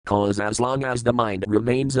because as long as the mind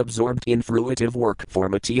remains absorbed in fruitive work for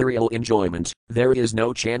material enjoyment, there is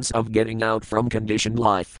no chance of getting out from conditioned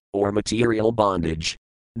life, or material bondage.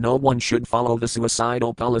 No one should follow the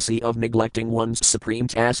suicidal policy of neglecting one's supreme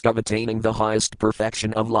task of attaining the highest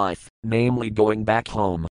perfection of life, namely going back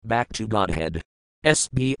home, back to Godhead.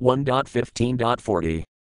 SB 1.15.40.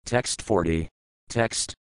 Text 40.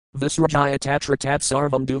 Text. Visrajaya tatra tat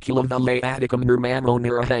sarvam dukula valayadikam nirmano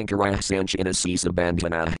nirahankarah sanchina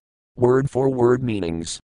bandhana. Word for word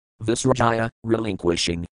meanings. Visrajaya,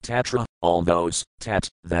 relinquishing, tatra, all those, tat,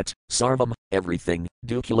 that, sarvam, everything,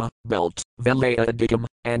 dukula, belt, valayadikam,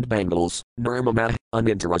 and bangles, nirmama,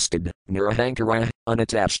 uninterested, nirahankara,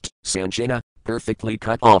 unattached, sanchina, perfectly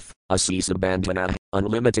cut off, asisa bandhana,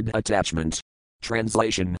 unlimited attachment.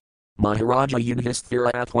 Translation. Maharaja Yudhisthira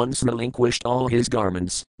at once relinquished all his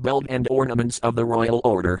garments, belt and ornaments of the royal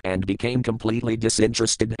order and became completely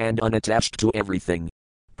disinterested and unattached to everything.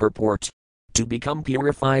 Purport. To become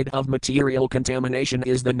purified of material contamination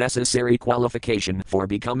is the necessary qualification for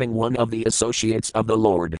becoming one of the associates of the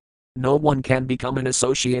Lord. No one can become an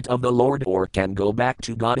associate of the Lord or can go back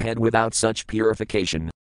to Godhead without such purification.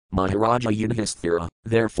 Maharaja Yudhisthira,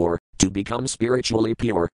 therefore, to become spiritually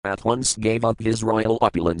pure, at once gave up his royal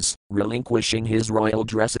opulence, relinquishing his royal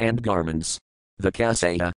dress and garments. The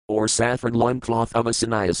kasaya, or saffron loincloth of a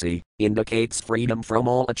sannyasi, indicates freedom from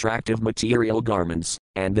all attractive material garments,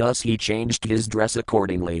 and thus he changed his dress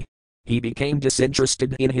accordingly. He became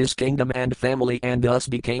disinterested in his kingdom and family and thus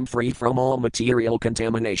became free from all material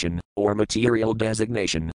contamination, or material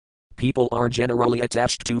designation. People are generally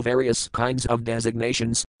attached to various kinds of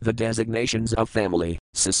designations, the designations of family,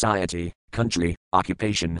 society, country,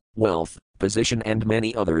 occupation, wealth, position and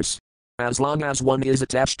many others. As long as one is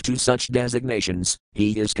attached to such designations,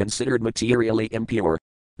 he is considered materially impure.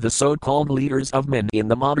 The so-called leaders of men in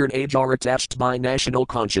the modern age are attached by national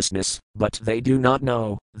consciousness, but they do not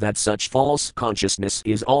know that such false consciousness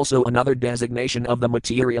is also another designation of the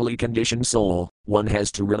materially conditioned soul. One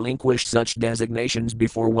has to relinquish such designations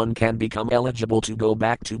before one can become eligible to go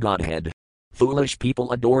back to Godhead. Foolish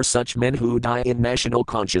people adore such men who die in national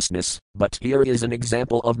consciousness, but here is an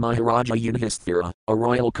example of Maharaja Yudhisthira, a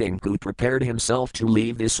royal king who prepared himself to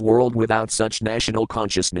leave this world without such national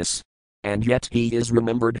consciousness. And yet he is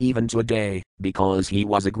remembered even today, because he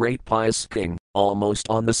was a great pious king, almost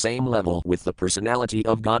on the same level with the personality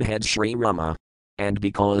of Godhead Sri Rama. And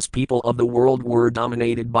because people of the world were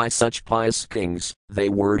dominated by such pious kings, they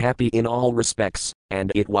were happy in all respects,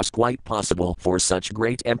 and it was quite possible for such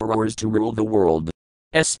great emperors to rule the world.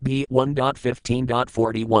 SB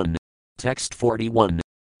 1.15.41. Text 41.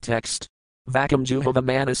 Text. Vakam Juhava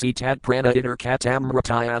Manasi Tat Prana Itter Katam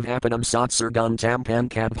Ratayav Apanam Satsargam Tam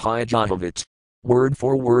Pankabhaya Jahavit. Word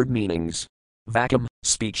for word meanings. Vakam,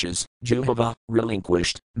 speeches, Juhava,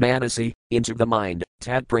 relinquished, Manasi, into the mind,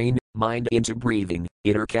 Tat brain, mind into breathing,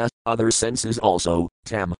 Itterka, other senses also,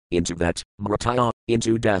 Tam, into that, Mrataya,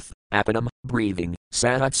 into death, Apanam, breathing,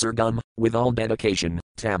 Satsargam, with all dedication,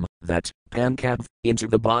 Tam, that, Pankab, into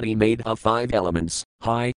the body made of 5 elements,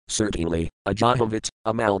 high, certainly, Ajahavit,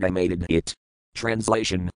 amalgamated it.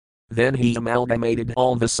 Translation. Then he amalgamated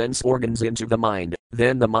all the sense organs into the mind,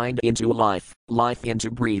 then the mind into life, life into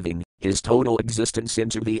breathing, his total existence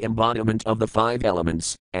into the embodiment of the 5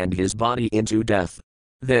 elements, and his body into death.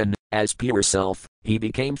 Then, as pure self, he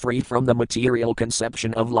became free from the material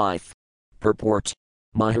conception of life. Purport.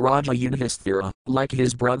 Maharaja Yudhisthira, like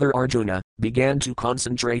his brother Arjuna, began to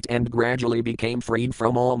concentrate and gradually became freed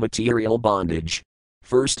from all material bondage.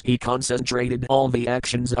 First he concentrated all the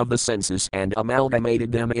actions of the senses and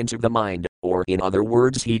amalgamated them into the mind, or in other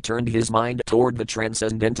words he turned his mind toward the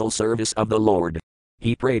transcendental service of the Lord.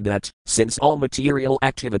 He prayed that, since all material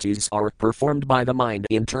activities are performed by the mind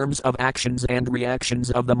in terms of actions and reactions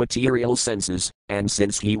of the material senses, and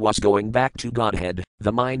since he was going back to Godhead,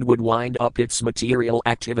 the mind would wind up its material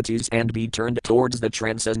activities and be turned towards the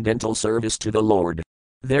transcendental service to the Lord.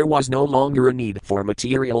 There was no longer a need for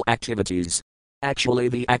material activities. Actually,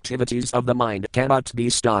 the activities of the mind cannot be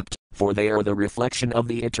stopped, for they are the reflection of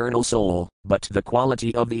the eternal soul, but the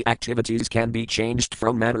quality of the activities can be changed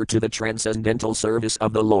from matter to the transcendental service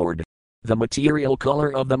of the Lord. The material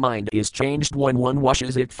color of the mind is changed when one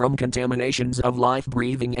washes it from contaminations of life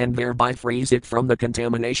breathing and thereby frees it from the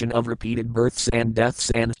contamination of repeated births and deaths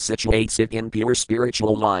and situates it in pure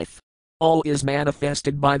spiritual life. All is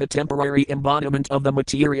manifested by the temporary embodiment of the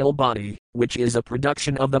material body, which is a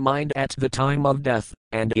production of the mind at the time of death,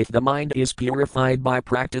 and if the mind is purified by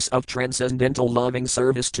practice of transcendental loving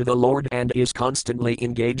service to the Lord and is constantly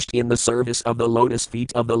engaged in the service of the lotus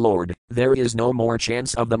feet of the Lord, there is no more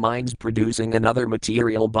chance of the mind's producing another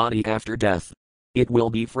material body after death. It will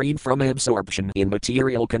be freed from absorption in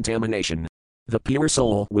material contamination. The pure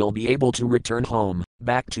soul will be able to return home,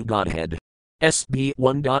 back to Godhead. SB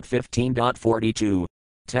 1.15.42.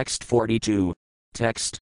 Text 42.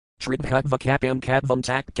 Text. Tribhutva kapam kadvam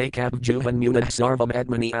tak kakab juvan munad sarvam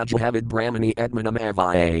admani ajahavid brahmani admanam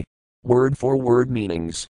avaye. Word for word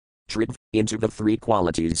meanings. Trib, into the three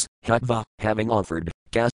qualities, hutva, having offered,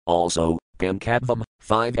 kas, also, kam kadvam,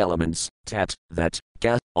 5 elements, tat, that,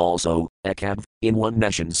 kas, also, akab, in one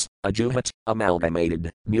nescience, ajuhat, amalgamated,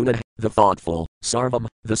 munad, the thoughtful, sarvam,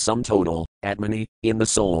 the sum total, atmani, in the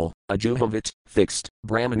soul, ajuhavit, fixed,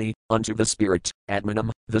 brahmani, unto the spirit, atmanam,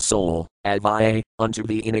 the soul, avaye, unto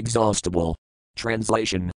the inexhaustible.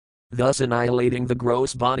 Translation. Thus annihilating the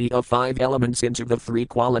gross body of 5 elements into the 3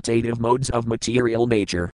 qualitative modes of material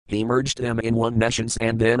nature, he merged them in one nescience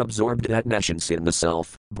and then absorbed that nescience in the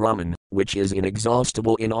self, Brahman, which is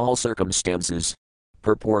inexhaustible in all circumstances.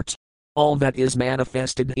 Purport. All that is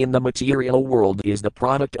manifested in the material world is the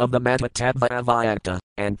product of the Matattva Avyakta,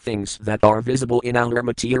 and things that are visible in our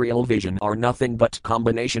material vision are nothing but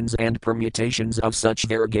combinations and permutations of such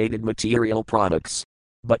variegated material products.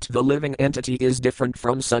 But the living entity is different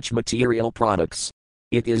from such material products.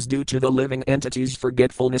 It is due to the living entity's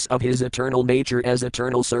forgetfulness of his eternal nature as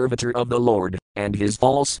eternal servitor of the Lord, and his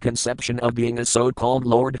false conception of being a so-called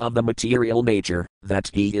Lord of the material nature,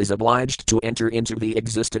 that he is obliged to enter into the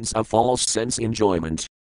existence of false sense enjoyment.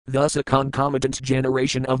 Thus a concomitant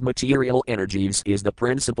generation of material energies is the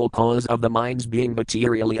principal cause of the mind's being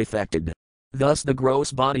materially affected. Thus the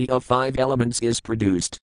gross body of 5 elements is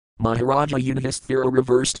produced. Maharaja Yudhisthira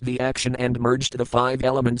reversed the action and merged the 5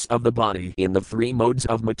 elements of the body in the 3 modes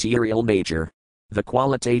of material nature. The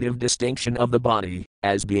qualitative distinction of the body,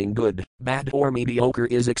 as being good, bad or mediocre,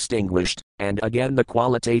 is extinguished, and again the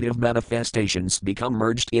qualitative manifestations become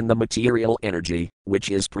merged in the material energy,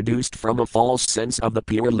 which is produced from a false sense of the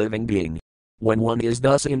pure living being. When one is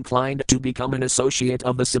thus inclined to become an associate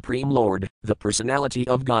of the Supreme Lord, the Personality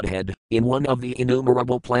of Godhead, in one of the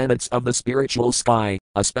innumerable planets of the spiritual sky,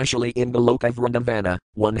 especially in the Loka Vrindavana,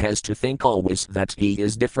 one has to think always that he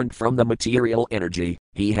is different from the material energy,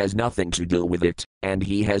 he has nothing to do with it, and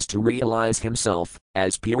he has to realize himself,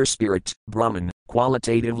 as pure spirit, Brahman,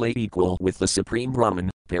 qualitatively equal with the Supreme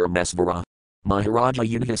Brahman, Paramesvara. Maharaja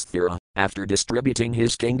Yudhisthira, after distributing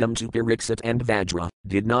his kingdom to Pariksit and Vajra,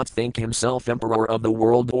 did not think himself emperor of the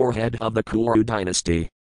world or head of the Kuru dynasty.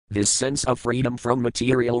 This sense of freedom from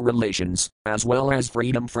material relations, as well as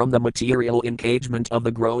freedom from the material engagement of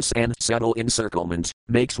the gross and subtle encirclement,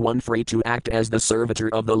 makes one free to act as the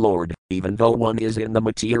servitor of the Lord, even though one is in the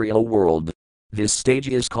material world. This stage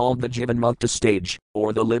is called the Jivanmukta stage,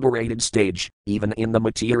 or the liberated stage, even in the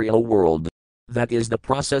material world. That is the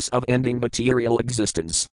process of ending material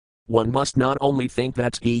existence. One must not only think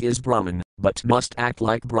that he is Brahman, but must act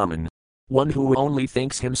like Brahman. One who only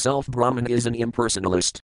thinks himself Brahman is an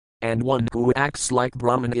impersonalist. And one who acts like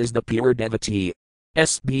Brahman is the pure devotee.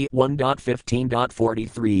 SB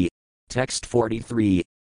 1.15.43. Text 43.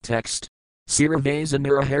 Text. Siravasa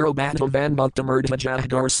Niraharo Bhatavan Bhaktamurdhajah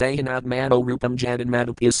Darsayanat Mano Rupam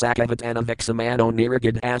Jadanmadupis Vexamano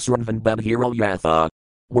Niragad Asranvan Badhiro Yatha.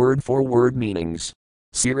 Word for word meanings.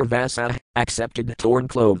 Siravasa, accepted torn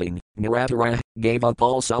clothing, Niratara, gave up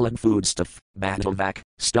all solid foodstuff, Bhatavak,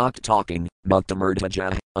 stopped talking,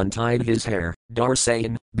 Bhaktamurdhaja, untied his hair,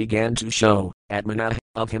 Darsayan, began to show, Atmana,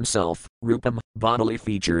 of himself, Rupam, bodily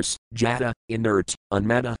features, Jada, inert,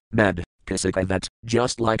 Unmada, med, Pisakavat,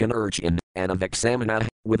 just like an urchin, Anavexamana,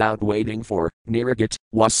 without waiting for, Niragat,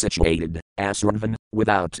 was situated, Asranvan,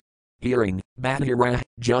 without hearing, Badhira,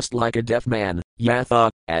 just like a deaf man, Yatha,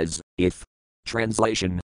 as if.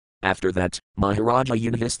 Translation. After that, Maharaja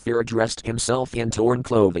Yudhisthira dressed himself in torn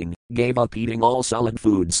clothing, gave up eating all solid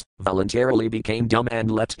foods, voluntarily became dumb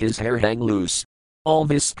and let his hair hang loose. All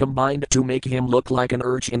this combined to make him look like an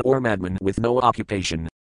urchin or madman with no occupation.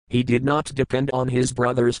 He did not depend on his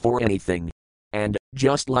brothers for anything. And,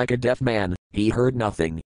 just like a deaf man, he heard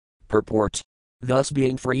nothing. Purport. Thus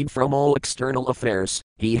being freed from all external affairs,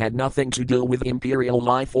 he had nothing to do with imperial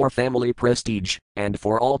life or family prestige, and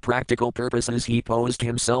for all practical purposes he posed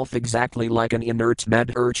himself exactly like an inert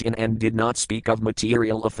mad urchin and did not speak of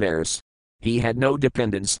material affairs. He had no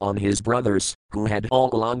dependence on his brothers, who had all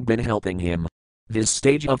along been helping him. This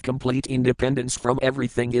stage of complete independence from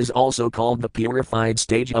everything is also called the purified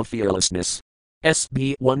stage of fearlessness.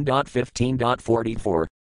 SB 1.15.44.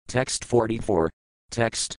 Text 44.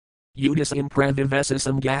 Text. Udisam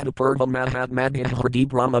pravivesisam gadapurva mahatmadhyahhardi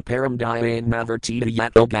brahma param dyayan mavartita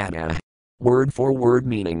yato gada. Word for word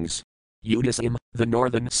meanings. Udisam, the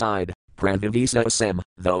northern side, Pravivisa Asem,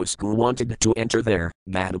 those who wanted to enter there,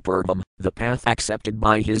 Gadapurvam, the path accepted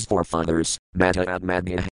by his forefathers, Mata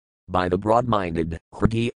Atmadya. By the broad-minded,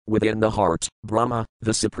 Hridi, within the heart, Brahma,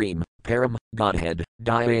 the Supreme, Param, Godhead,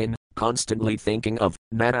 Dhyan, constantly thinking of,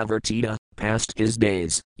 Nanavartita, past his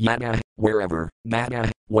days, Yada, wherever,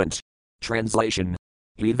 Gada, went. Translation.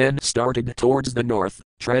 He then started towards the north,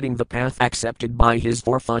 treading the path accepted by his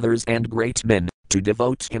forefathers and great men, to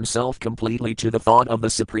devote himself completely to the thought of the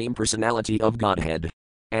Supreme Personality of Godhead.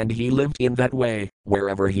 And he lived in that way,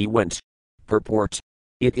 wherever he went. Purport.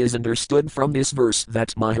 It is understood from this verse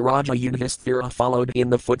that Maharaja Yudhisthira followed in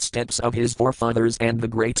the footsteps of his forefathers and the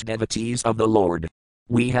great devotees of the Lord.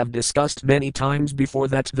 We have discussed many times before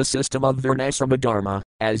that the system of Varnasrama Dharma,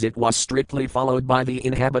 as it was strictly followed by the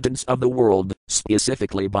inhabitants of the world,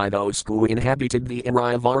 specifically by those who inhabited the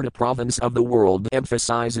Irayavarta province of the world,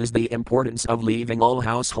 emphasizes the importance of leaving all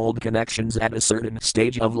household connections at a certain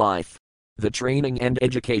stage of life. The training and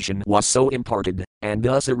education was so imparted, and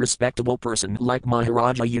thus a respectable person like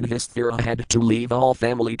Maharaja Yudhisthira had to leave all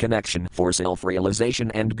family connection for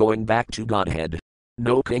self-realization and going back to Godhead.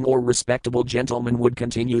 No king or respectable gentleman would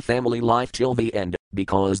continue family life till the end,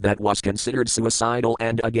 because that was considered suicidal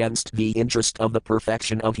and against the interest of the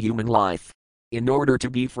perfection of human life. In order to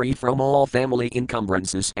be free from all family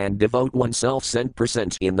encumbrances and devote oneself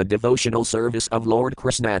 100% in the devotional service of Lord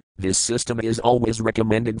Krishna, this system is always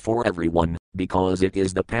recommended for everyone, because it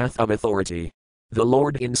is the path of authority. The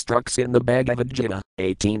Lord instructs in the Bhagavad Gita,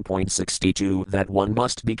 18.62, that one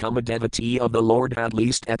must become a devotee of the Lord at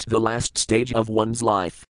least at the last stage of one's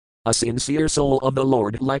life. A sincere soul of the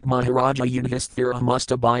Lord like Maharaja Yudhisthira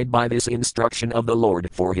must abide by this instruction of the Lord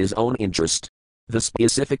for his own interest. The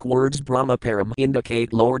specific words Brahma Param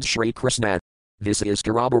indicate Lord Shri Krishna. This is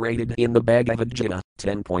corroborated in the Bhagavad Gita,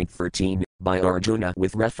 10.13, by Arjuna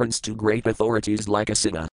with reference to great authorities like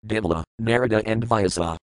Asita, Devla, Narada and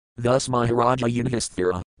Vyasa. Thus Maharaja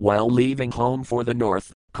Yudhisthira, while leaving home for the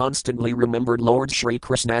north, constantly remembered Lord Shri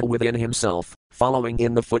Krishna within himself, following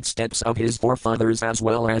in the footsteps of his forefathers as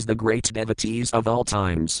well as the great devotees of all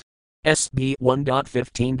times. SB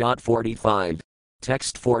 1.15.45.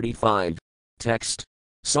 Text 45. Text.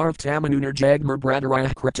 Sarvtamanunar Jagmar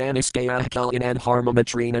Bradarah Krataniskayah Kalyanad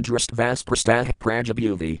Harmamatrina Dristvas Prastah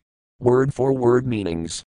Prajabhuvi. Word for word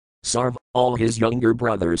meanings. Sarv, all his younger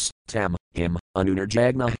brothers, Tam, him,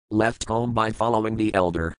 Anunarjagna, left home by following the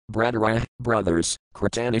elder, Bradarah, brothers,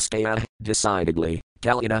 Krataniskaya, decidedly,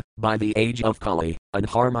 Kalyana, by the age of Kali, and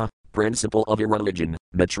Dharma, principle of irreligion,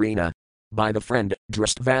 Matrina, by the friend,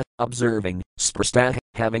 Dristva, observing, Sprastah,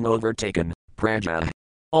 having overtaken, Praja,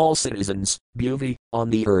 all citizens, Bhuvi,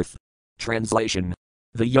 on the earth. Translation.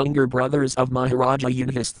 The younger brothers of Maharaja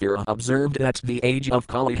Yudhisthira observed that the age of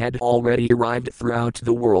Kali had already arrived throughout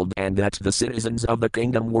the world and that the citizens of the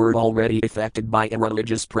kingdom were already affected by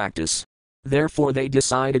irreligious practice. Therefore they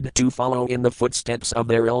decided to follow in the footsteps of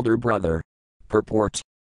their elder brother. Purport.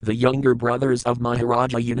 The younger brothers of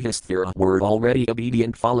Maharaja Yudhisthira were already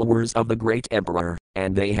obedient followers of the great emperor,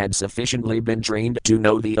 and they had sufficiently been trained to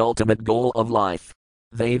know the ultimate goal of life.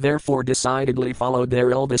 They therefore decidedly followed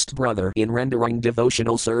their eldest brother in rendering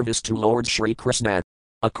devotional service to Lord Shri Krishna.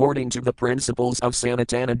 According to the principles of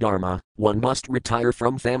Sanatana Dharma, one must retire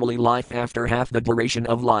from family life after half the duration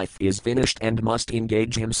of life is finished and must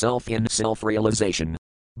engage himself in self-realization.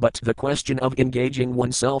 But the question of engaging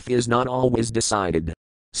oneself is not always decided.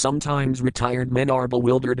 Sometimes retired men are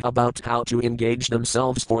bewildered about how to engage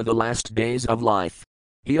themselves for the last days of life.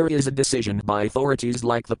 Here is a decision by authorities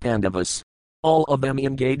like the Pandavas. All of them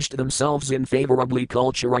engaged themselves in favorably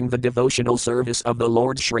culturing the devotional service of the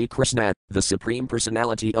Lord Shri Krishna, the Supreme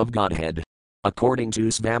Personality of Godhead. According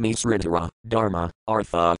to Swami Sridhara, Dharma,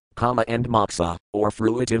 Artha, Kama and Moksha, or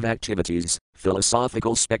fruitive activities,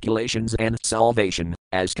 philosophical speculations and salvation,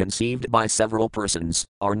 as conceived by several persons,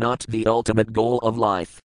 are not the ultimate goal of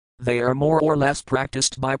life. They are more or less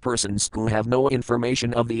practiced by persons who have no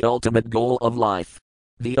information of the ultimate goal of life.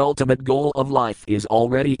 The ultimate goal of life is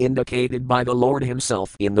already indicated by the Lord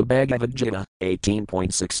himself in the Bhagavad Gita,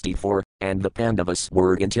 18.64, and the Pandavas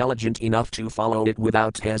were intelligent enough to follow it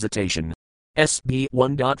without hesitation. SB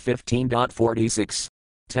 1.15.46.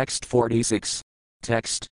 Text 46.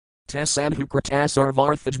 Text.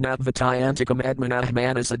 Tasadhukratasarvarthajnatvatyantikam admanah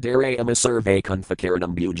manasadarayam survey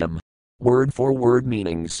konfakaranam bhujam. Word for word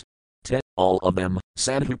meanings. All of them,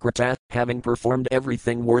 Sadhukrata, having performed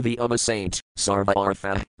everything worthy of a saint,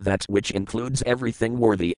 Sarvartha, that which includes everything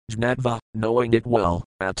worthy, Jnatva, knowing it well,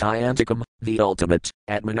 Atyantikam, the ultimate,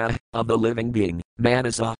 Atmana, of the living being,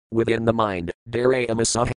 Manasa, within the mind,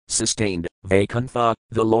 Darayamasa, sustained, Vaikuntha,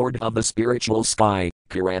 the Lord of the spiritual sky,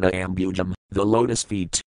 Kirana Ambujam, the lotus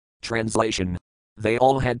feet. Translation. They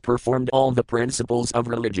all had performed all the principles of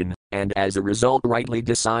religion, and as a result rightly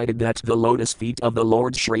decided that the lotus feet of the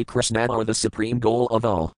Lord Sri Krishna are the supreme goal of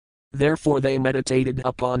all. Therefore they meditated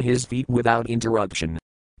upon his feet without interruption.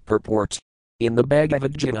 Purport. In the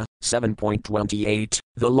Bhagavad Gita, 7.28,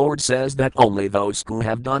 the Lord says that only those who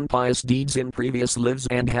have done pious deeds in previous lives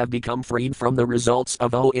and have become freed from the results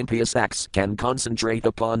of all impious acts can concentrate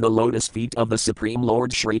upon the lotus feet of the Supreme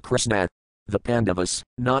Lord Sri Krishna. The Pandavas,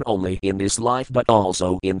 not only in this life but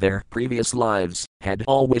also in their previous lives, had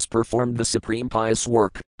always performed the supreme pious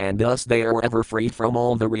work, and thus they are ever free from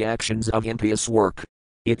all the reactions of impious work.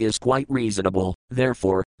 It is quite reasonable,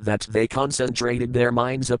 therefore, that they concentrated their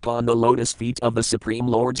minds upon the lotus feet of the Supreme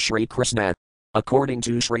Lord Sri Krishna. According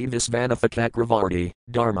to Sri Visvanatha Chakravarti,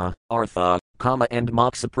 Dharma, Artha, Kama and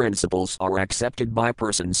Moksha principles are accepted by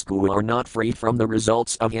persons who are not free from the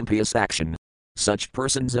results of impious action. Such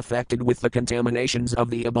persons affected with the contaminations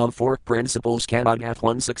of the above four principles cannot at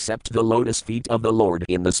once accept the lotus feet of the Lord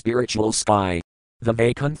in the spiritual sky. The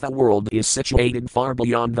Vaikuntha world is situated far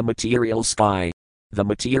beyond the material sky. The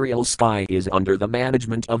material sky is under the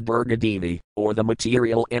management of Durgadevi, or the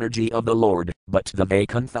material energy of the Lord, but the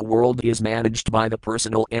Vaikuntha world is managed by the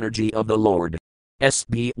personal energy of the Lord.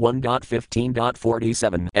 SB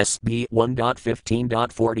 1.15.47, SB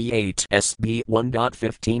 1.15.48, SB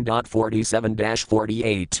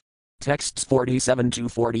 1.15.47-48. Texts 47 to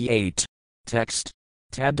 48. Text.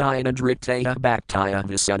 Tadayana driktaya bhaktaya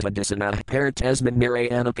visutta disana paratasman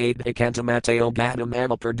nirayana paid ekantamateo gadam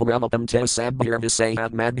amapardramapam te sabhir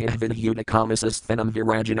visayat madhya vidhuta kamisas thinam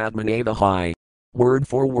virajanatmaneva high. Word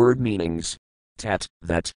for word meanings. Tat,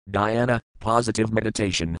 that, dhyana, positive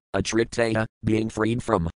meditation, atriktaya, being freed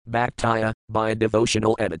from, bhaktaya, by a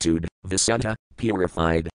devotional attitude, visutta,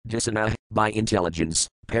 purified, disana, by intelligence,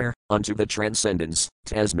 par, unto the transcendence,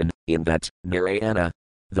 tasman, in that, nirayana,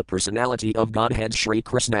 the personality of Godhead Sri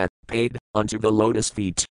Krishna, paid, unto the lotus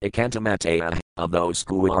feet, ekantamataya, of those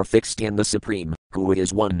who are fixed in the Supreme, who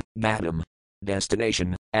is one, gadam.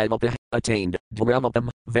 Destination, avapa, attained, dramapam,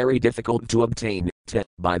 very difficult to obtain, te,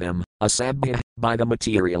 by them, asabhya, by the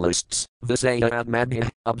materialists, visaya atmadhya,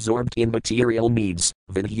 absorbed in material needs,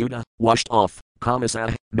 vidhuta, washed off,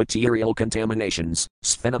 kamasa, material contaminations,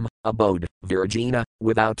 sphenam, abode, virajina,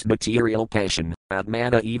 without material passion,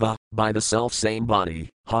 atmana eva, by the self-same body,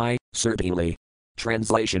 high, certainly.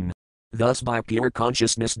 Translation. Thus by pure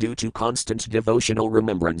consciousness due to constant devotional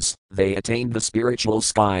remembrance, they attained the spiritual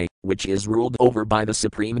sky, which is ruled over by the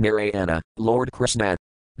Supreme Narayana, Lord Krishna.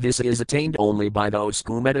 This is attained only by those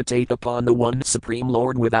who meditate upon the one Supreme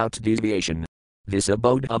Lord without deviation. This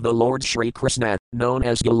abode of the Lord Sri Krishna, known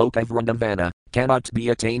as Goloka Vrindavana, cannot be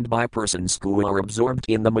attained by persons who are absorbed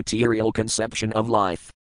in the material conception of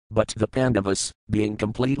life. But the Pandavas, being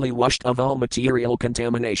completely washed of all material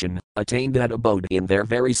contamination, attained that abode in their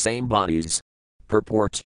very same bodies.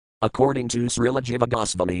 Purport. According to Srila Jiva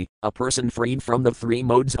Goswami, a person freed from the three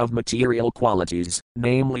modes of material qualities,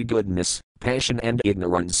 namely goodness, passion and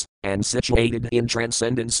ignorance, and situated in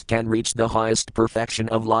transcendence can reach the highest perfection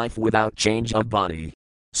of life without change of body.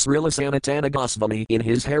 Srila Sanatana Goswami in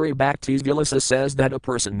his Hari Bhaktis Vilasa says that a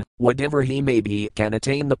person, whatever he may be, can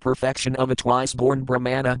attain the perfection of a twice-born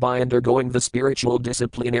Brahmana by undergoing the spiritual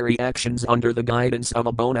disciplinary actions under the guidance of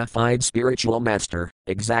a bona fide spiritual master,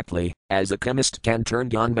 exactly as a chemist can turn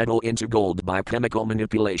gunmetal into gold by chemical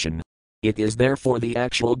manipulation. It is therefore the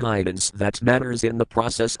actual guidance that matters in the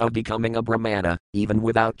process of becoming a Brahmana, even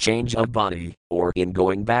without change of body, or in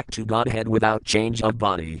going back to Godhead without change of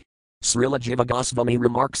body. Srila Jiva Goswami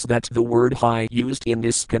remarks that the word high used in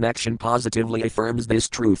this connection positively affirms this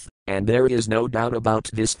truth, and there is no doubt about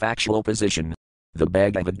this factual position. The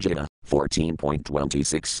Bhagavad Gita,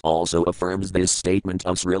 14.26 also affirms this statement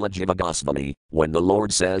of Srila Jiva Goswami, when the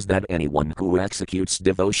Lord says that anyone who executes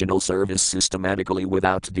devotional service systematically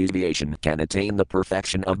without deviation can attain the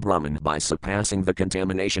perfection of Brahman by surpassing the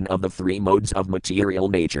contamination of the three modes of material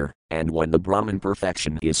nature, and when the Brahman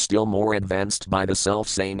perfection is still more advanced by the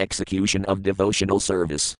self-same execution of devotional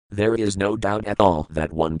service, there is no doubt at all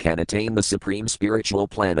that one can attain the supreme spiritual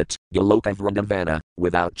planet, Goloka Vrindavana,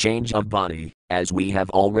 without change of body, as we have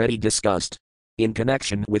already discussed. In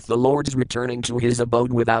connection with the Lord's returning to his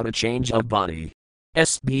abode without a change of body.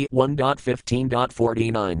 SB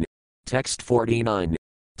 1.15.49. Text 49.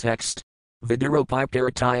 Text.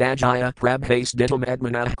 Viduropiparatayajaya prabhas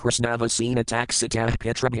ditamadmanah krishnavasena taksitah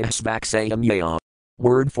pitrabhas vaksayam yaya.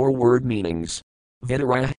 Word for word meanings.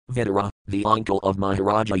 Vidura, the uncle of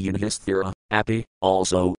Maharaja Yudhisthira, Api,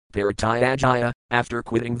 also, Paratayajaya, after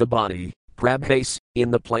quitting the body, Prabhas, in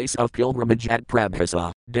the place of pilgrimage at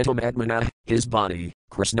Prabhasa, Ditamadmana, his body,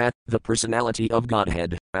 Krishna, the personality of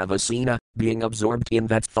Godhead, Avasena, being absorbed in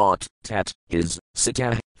that thought, Tat, his,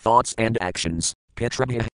 Sita, thoughts and actions,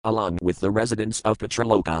 Pitrabhya, along with the residents of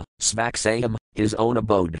Pitraloka, Svaksayam, his own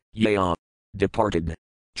abode, Yaya, departed.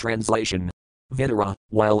 Translation. Vidura,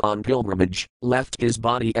 while on pilgrimage, left his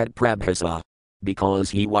body at Prabhasa. Because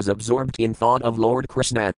he was absorbed in thought of Lord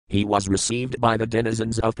Krishna, he was received by the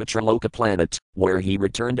denizens of Pitraloka planet, where he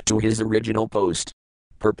returned to his original post.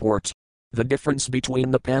 Purport. The difference between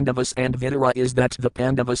the Pandavas and Vidura is that the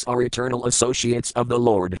Pandavas are eternal associates of the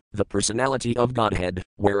Lord, the personality of Godhead,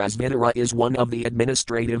 whereas Vidura is one of the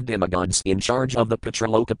administrative demigods in charge of the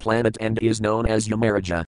Pitraloka planet and is known as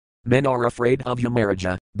Yamaraja. Men are afraid of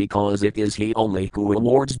Yamaraja, because it is he only who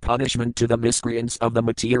awards punishment to the miscreants of the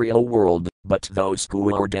material world, but those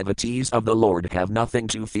who are devotees of the Lord have nothing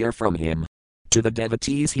to fear from him. To the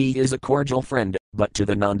devotees he is a cordial friend, but to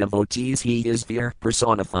the non-devotees he is fear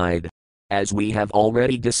personified. As we have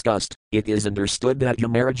already discussed, it is understood that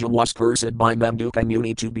Yamaraja was cursed by Mamduka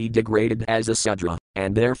Muni to be degraded as a Sudra,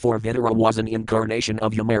 and therefore Vidura was an incarnation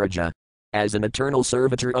of Yamaraja. As an eternal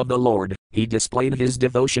servitor of the Lord, he displayed his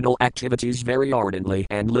devotional activities very ardently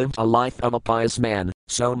and lived a life of a pious man,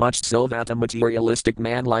 so much so that a materialistic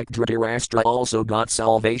man like Dhritarashtra also got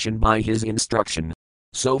salvation by his instruction.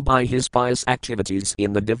 So by his pious activities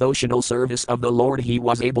in the devotional service of the Lord he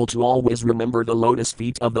was able to always remember the lotus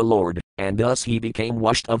feet of the Lord, and thus he became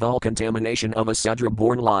washed of all contamination of a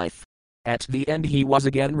Sudra-born life. At the end he was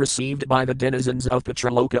again received by the denizens of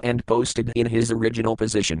Pitraloka and posted in his original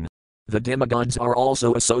position. The demigods are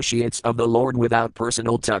also associates of the Lord without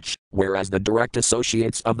personal touch, whereas the direct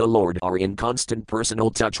associates of the Lord are in constant personal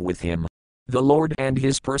touch with him. The Lord and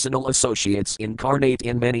his personal associates incarnate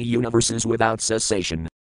in many universes without cessation.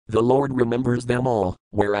 The Lord remembers them all,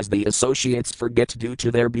 whereas the associates forget due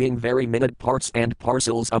to their being very minute parts and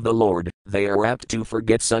parcels of the Lord. They are apt to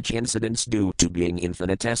forget such incidents due to being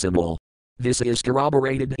infinitesimal. This is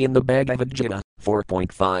corroborated in the Bhagavad Gita,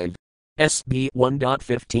 4.5. SB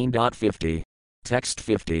 1.15.50. Text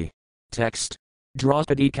 50. Text.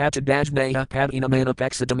 Draupadi Katadajnaya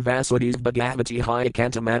Padinamanapexatam Vasudis Bhagavati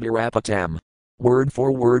Hyakantamabhirapatam. Word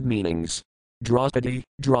for word meanings. Draupadi,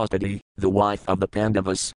 the wife of the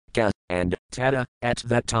Pandavas, and Tada, at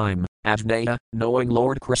that time, Ajnaya, knowing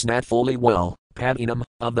Lord Krishna fully well, Padinam,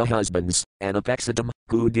 of the husbands, Anapexatam,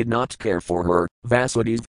 who did not care for her,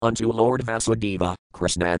 Vasudis, unto Lord Vasudeva,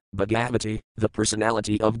 Krishna, Bhagavati, the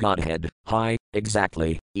personality of Godhead,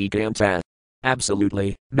 exactly, Ekanta.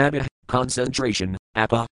 Absolutely, Mabha, concentration,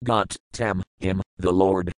 Appa, got, Tam, him, the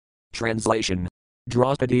Lord. Translation.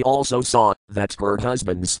 Draupadi also saw that her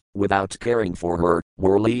husbands, without caring for her,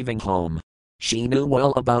 were leaving home. She knew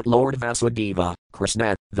well about Lord Vasudeva,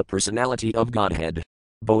 Krishna, the personality of Godhead.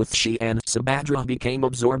 Both she and Subhadra became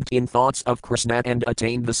absorbed in thoughts of Krishna and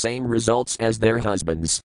attained the same results as their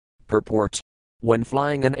husbands. Purport. When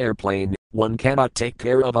flying an airplane, one cannot take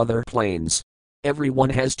care of other planes.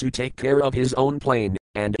 Everyone has to take care of his own plane,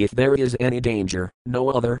 and if there is any danger, no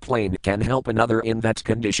other plane can help another in that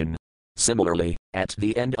condition. Similarly, at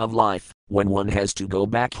the end of life, when one has to go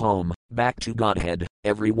back home, back to Godhead,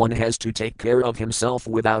 everyone has to take care of himself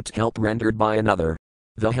without help rendered by another.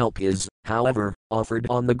 The help is, however, offered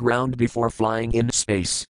on the ground before flying in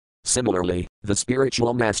space. Similarly, the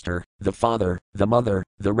spiritual master, the father, the mother,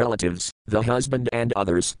 the relatives, the husband and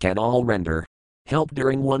others can all render help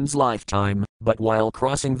during one's lifetime, but while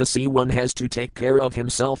crossing the sea one has to take care of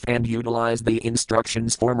himself and utilize the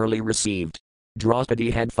instructions formerly received. Draupadi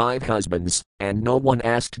had 5 husbands, and no one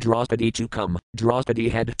asked Draupadi to come. Draupadi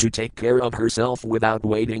had to take care of herself without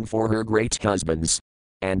waiting for her great husbands.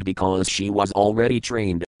 And because she was already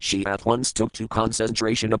trained, she at once took to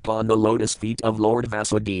concentration upon the lotus feet of Lord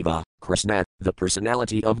Vasudeva, Krishna, the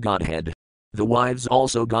personality of Godhead. The wives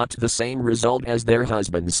also got the same result as their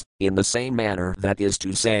husbands, in the same manner, that is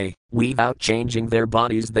to say, without changing their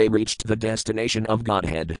bodies they reached the destination of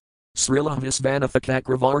Godhead. Srila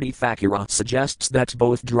Visvanathakakravarti Thakura suggests that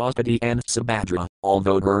both Draupadi and Subhadra,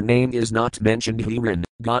 although her name is not mentioned herein,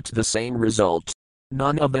 got the same result.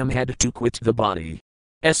 None of them had to quit the body.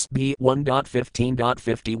 SB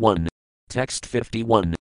 1.15.51. Text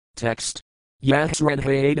 51. Text.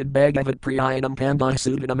 Yasradhayated Bhagavat Priyanam Pandai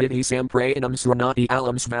Sudanamiti Samprayanam Sranati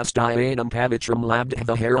Alam Svastayanam Pavitram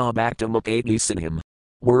Labdha Hara Bhaktam Apadi Sinhim.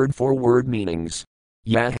 Word for word meanings.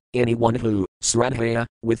 Yah, anyone who, sradhaya,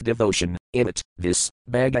 with devotion, in it, this,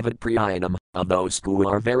 Bhagavat Priyanam, of those who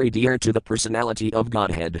are very dear to the personality of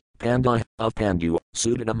Godhead, Panda, of Pandu,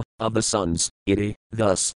 Sudanam, of the sons, Iti,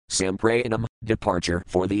 thus, Samprayanam, departure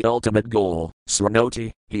for the ultimate goal,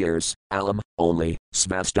 Sranoti, hears, Alam, only,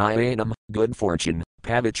 Svasthayanam, good fortune,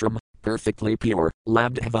 Pavitram, perfectly pure,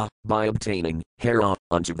 Labdhava, by obtaining, Hera,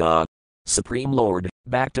 unto the Supreme Lord,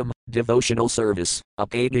 Bhaktam, devotional service,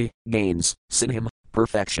 Apati, gains, Sinham,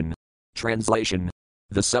 perfection. Translation.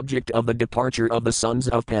 The subject of the departure of the sons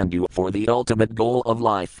of Pandu for the ultimate goal of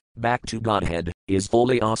life, back to Godhead, is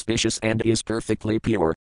fully auspicious and is perfectly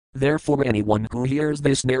pure. Therefore anyone who hears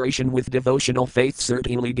this narration with devotional faith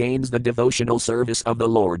certainly gains the devotional service of the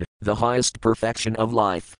Lord, the highest perfection of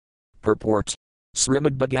life. Purport.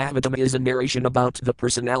 Srimad Bhagavatam is a narration about the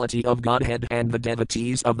personality of Godhead and the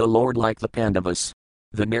devotees of the Lord like the Pandavas.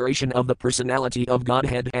 The narration of the personality of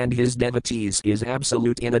Godhead and his devotees is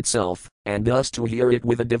absolute in itself, and thus to hear it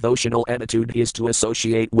with a devotional attitude is to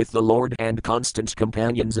associate with the Lord and constant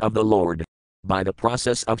companions of the Lord. By the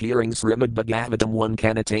process of hearing Srimad Bhagavatam one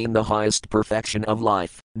can attain the highest perfection of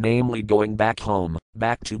life, namely going back home,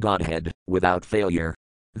 back to Godhead, without failure.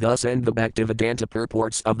 Thus end the Bhaktivedanta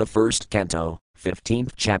purports of the first canto,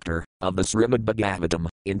 15th chapter, of the Srimad Bhagavatam,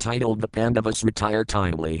 entitled The Pandavas Retire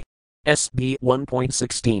Timely. SB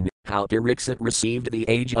 1.16, How Pariksit Received the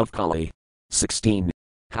Age of Kali. 16.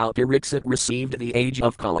 How Pariksit Received the Age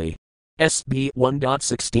of Kali. SB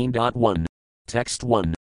 1.16.1. Text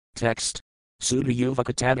 1. Text.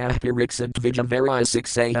 Sudayuvakatada Pariksit Vijavaraya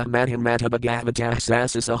Siksaya Madhimata Bhagavatah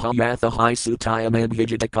Sasasa Yathahai Sutayamad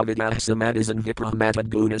Vijatakavidah Samadizan Vipramata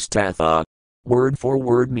Gunas Tatha. Word for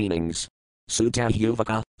word meanings. Sutta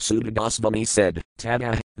Yuvaka, Sutta Goswami said,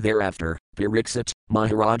 Tada, thereafter, Pariksit,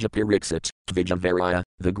 Maharaja Pariksit, Vijavaraya,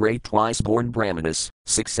 the great twice-born Brahmanas,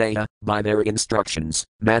 Siksaya, by their instructions,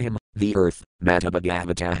 Madhim, the earth,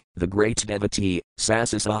 Matabhagavata, the great devotee,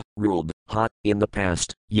 Sasasa, ruled, hot, in the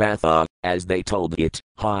past, Yatha, as they told it,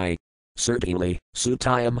 high. Certainly,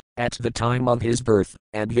 Sutayam, at the time of his birth,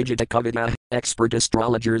 and Vijatakavita, expert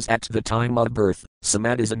astrologers at the time of birth,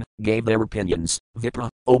 Samadhisan, gave their opinions, Vipra,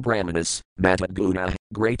 O Brahmanas, Mataguna,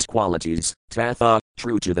 great qualities, Tatha,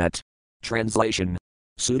 true to that. Translation.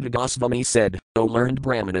 Sutta Goswami said, O learned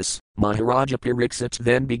Brahmanas, Maharaja Pariksit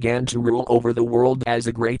then began to rule over the world as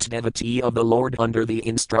a great devotee of the Lord under the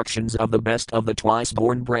instructions of the best of the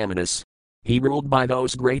twice-born Brahmanas. He ruled by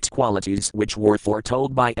those great qualities which were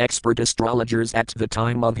foretold by expert astrologers at the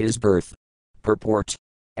time of his birth. Purport.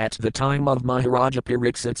 At the time of Maharaja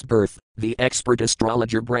Pariksit's birth, the expert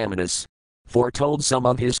astrologer Brahmanas foretold some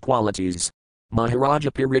of his qualities. Maharaja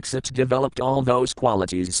Pariksit developed all those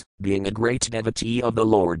qualities, being a great devotee of the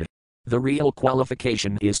Lord. The real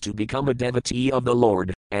qualification is to become a devotee of the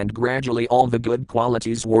Lord, and gradually all the good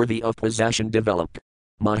qualities worthy of possession develop.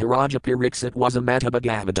 Maharaja Pariksit was a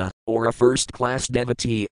Matabhagavata, or a first-class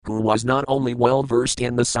devotee, who was not only well versed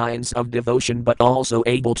in the science of devotion but also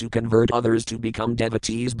able to convert others to become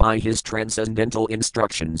devotees by his transcendental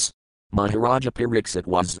instructions. Maharaja Pariksit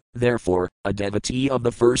was, therefore, a devotee of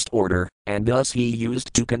the first order, and thus he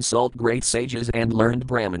used to consult great sages and learned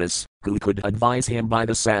Brahmanas, who could advise him by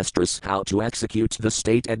the sastras how to execute the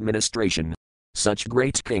state administration. Such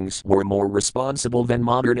great kings were more responsible than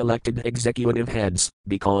modern elected executive heads,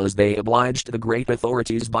 because they obliged the great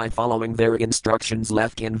authorities by following their instructions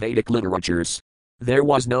left in Vedic literatures. There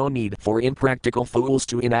was no need for impractical fools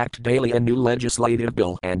to enact daily a new legislative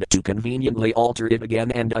bill and to conveniently alter it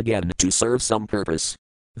again and again to serve some purpose.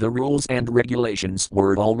 The rules and regulations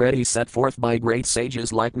were already set forth by great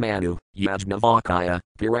sages like Manu, Yajnavalkya,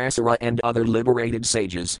 Parasara and other liberated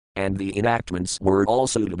sages, and the enactments were all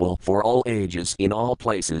suitable for all ages in all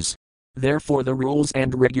places. Therefore the rules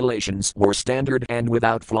and regulations were standard and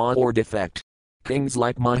without flaw or defect. Kings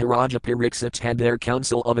like Maharaja Pariksit had their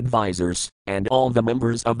council of advisors, and all the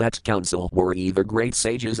members of that council were either great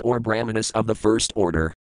sages or Brahmanas of the first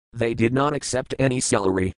order. They did not accept any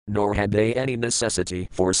salary, nor had they any necessity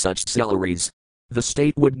for such salaries. The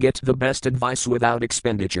state would get the best advice without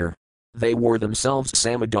expenditure. They were themselves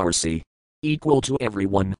Samadarsi, equal to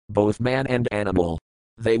everyone, both man and animal.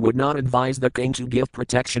 They would not advise the king to give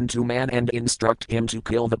protection to man and instruct him to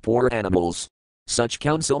kill the poor animals. Such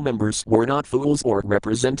council members were not fools or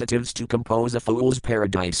representatives to compose a fool's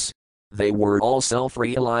paradise. They were all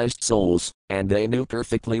self-realized souls, and they knew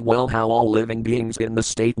perfectly well how all living beings in the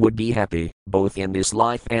state would be happy, both in this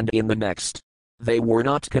life and in the next. They were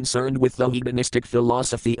not concerned with the hedonistic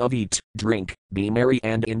philosophy of eat, drink, be merry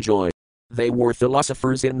and enjoy. They were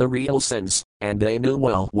philosophers in the real sense, and they knew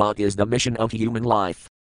well what is the mission of human life.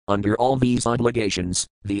 Under all these obligations,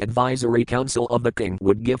 the advisory council of the king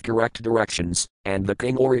would give correct directions, and the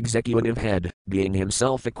king or executive head, being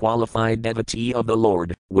himself a qualified devotee of the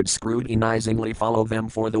Lord, would scrutinizingly follow them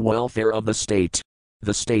for the welfare of the state.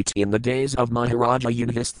 The state in the days of Maharaja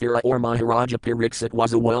Yudhisthira or Maharaja Pariksit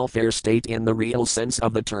was a welfare state in the real sense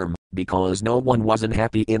of the term, because no one was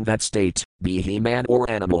unhappy in that state, be he man or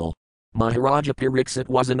animal. Maharaja Pariksit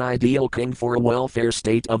was an ideal king for a welfare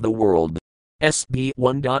state of the world. SB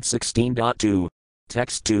 1.16.2.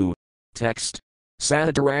 Text 2. Text.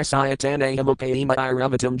 Sahadarasayatanayamu paima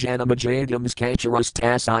iravatam janamajayagams kancharas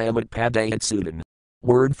tasayamad padayat sudan.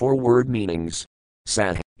 Word for word meanings.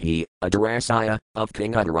 Sah, he, Adarasaya, of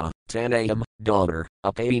King Uttara, Tanayam, daughter,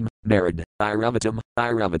 Apaim, married, Iravatam,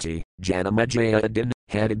 Iravati, Janamajaya Adin,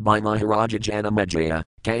 headed by Maharaja Janamajaya,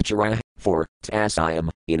 Kanchara, for,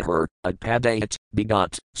 Tasayam, in her, Adpadayat,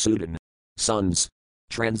 begot, Sudan. Sons.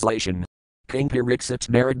 Translation. King Pariksit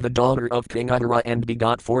married the daughter of King Uttara and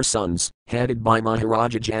begot 4 sons, headed by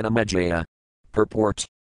Maharaja Janamajaya. Purport.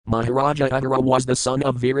 Maharaja Uttara was the son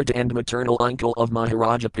of Virat and maternal uncle of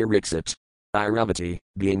Maharaja Pariksit. Iravati,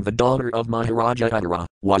 being the daughter of Maharaja Uttara,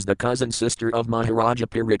 was the cousin sister of Maharaja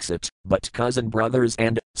Pariksit, but cousin brothers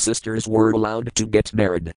and sisters were allowed to get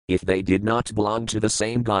married, if they did not belong to the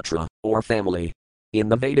same gotra, or family. In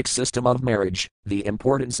the Vedic system of marriage, the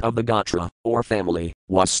importance of the gotra, or family,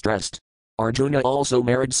 was stressed. Arjuna also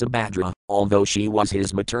married Subhadra, although she was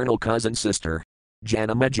his maternal cousin sister.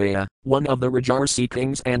 Janamajaya, one of the Rajarsi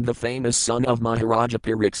kings and the famous son of Maharaja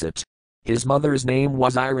Pariksit. His mother's name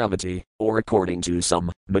was Iravati, or according to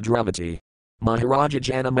some, Madravati. Maharaja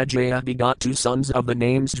Janamajaya begot 2 sons of the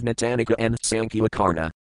names Jnatanika and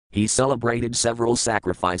Sankyakarna. He celebrated several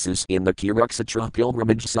sacrifices in the Kurukshetra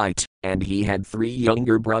pilgrimage site, and he had 3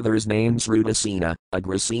 younger brothers named Srudasena,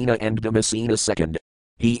 Agrasena and Damasena II.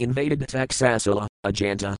 He invaded Taksasila,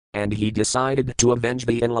 Ajanta, and he decided to avenge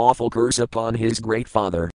the unlawful curse upon his great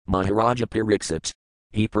father, Maharaja Pariksit.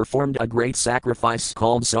 He performed a great sacrifice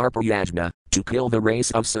called Sarpayajna, to kill the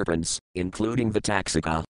race of serpents, including the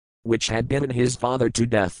Taksika, which had bitten his father to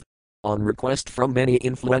death. On request from many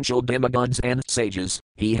influential demigods and sages,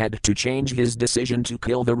 he had to change his decision to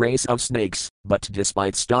kill the race of snakes, but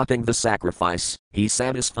despite stopping the sacrifice, he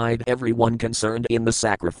satisfied everyone concerned in the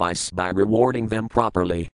sacrifice by rewarding them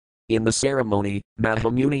properly. In the ceremony,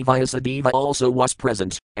 Mahamuni Vyasadeva also was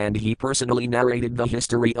present, and he personally narrated the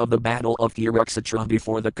history of the battle of Kurukshetra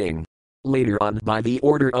before the king. Later on, by the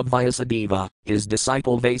order of Vyasadeva, his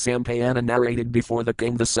disciple Vaisampayana narrated before the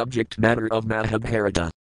king the subject matter of Mahabharata.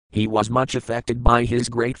 He was much affected by his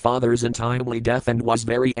great father's untimely death and was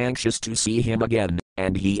very anxious to see him again,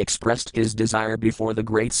 and he expressed his desire before the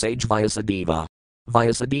great sage Vyasadeva.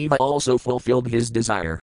 Vyasadeva also fulfilled his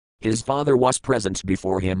desire. His father was present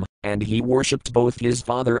before him, and he worshipped both his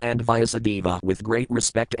father and Vyasadeva with great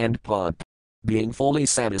respect and pomp. Being fully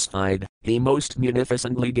satisfied, he most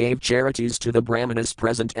munificently gave charities to the Brahmanas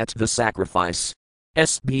present at the sacrifice.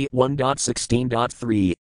 SB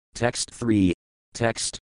 1.16.3. Text 3.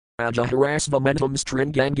 Text. Ajaharasvamentum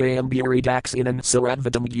stringangayam buridaxinan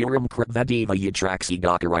saradvatam guram kritvadeva yatraksi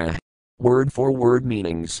gakara. Word for word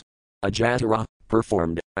meanings. Ajatara,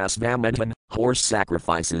 performed, asvamentan, horse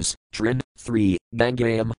sacrifices, trin, 3,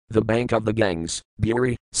 gangayam, the bank of the Ganges,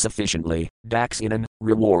 buri, sufficiently, daxinan,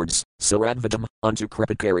 rewards, saradvatam, unto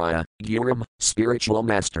kripakarya, guram, spiritual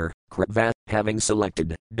master, kritva, having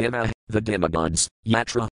selected, dema, the demigods,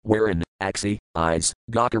 yatra, wherein, axi, eyes,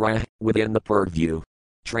 gakara, within the purview.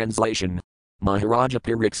 Translation. Maharaja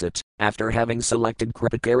Pariksit, after having selected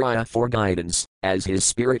Kripakarya for guidance, as his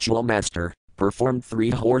spiritual master, performed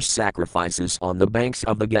 3 horse sacrifices on the banks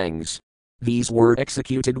of the Ganges. These were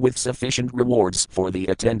executed with sufficient rewards for the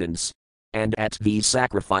attendants. And at these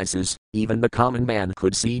sacrifices, even the common man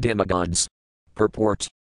could see demigods. Purport.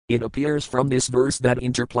 It appears from this verse that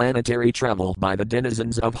interplanetary travel by the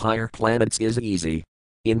denizens of higher planets is easy.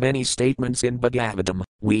 In many statements in Bhagavatam,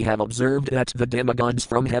 we have observed that the demigods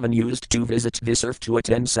from heaven used to visit this earth to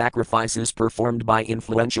attend sacrifices performed by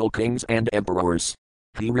influential kings and emperors.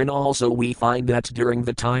 Herein also we find that during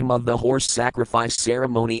the time of the horse sacrifice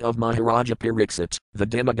ceremony of Maharaja Pariksit, the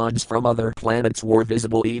demigods from other planets were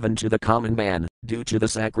visible even to the common man, due to the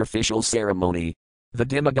sacrificial ceremony. The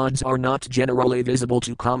demigods are not generally visible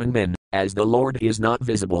to common men, as the Lord is not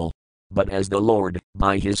visible. But as the Lord,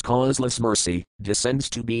 by his causeless mercy, descends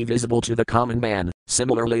to be visible to the common man,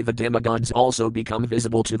 similarly the demigods also become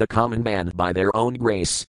visible to the common man by their own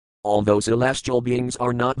grace. Although celestial beings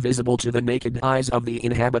are not visible to the naked eyes of the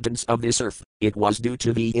inhabitants of this earth, it was due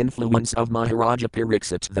to the influence of Maharaja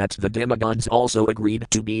Pariksit that the demigods also agreed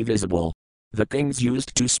to be visible. The kings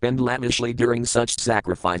used to spend lavishly during such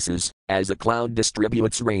sacrifices, as a cloud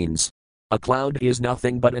distributes rains. A cloud is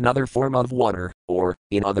nothing but another form of water, or,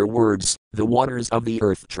 in other words, the waters of the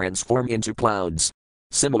earth transform into clouds.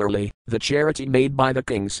 Similarly, the charity made by the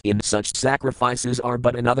kings in such sacrifices are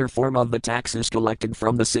but another form of the taxes collected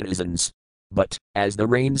from the citizens. But, as the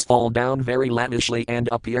rains fall down very lavishly and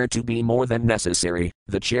appear to be more than necessary,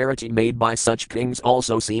 the charity made by such kings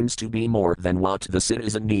also seems to be more than what the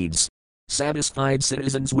citizen needs. Satisfied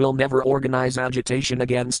citizens will never organize agitation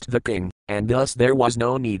against the king, and thus there was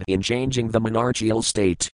no need in changing the monarchical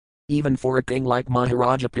state. Even for a king like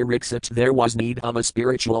Maharaja Pariksit there was need of a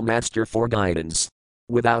spiritual master for guidance.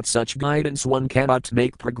 Without such guidance one cannot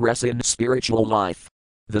make progress in spiritual life.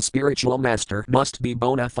 The spiritual master must be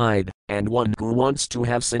bona fide, and one who wants to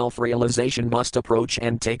have self-realization must approach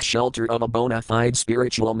and take shelter of a bona fide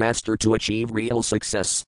spiritual master to achieve real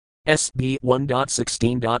success. SB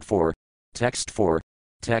 1.16.4. Text 4.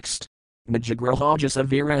 Text. Najagrahajasa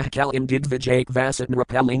virahkalim didvijake vasat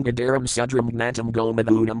nrapalingadaram sudram gnatam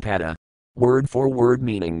gomadunam pada. Word for word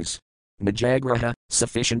meanings. Najagraha,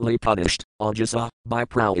 sufficiently punished, Ajasa, by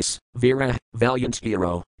prowess, Vira, valiant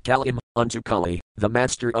hero, Kalim, unto Kali, the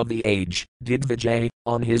master of the age, Didvijay,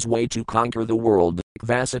 on his way to conquer the world,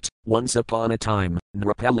 Vasat, once upon a time,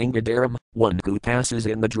 Nrapalingadaram, one who passes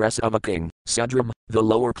in the dress of a king, Sudram, the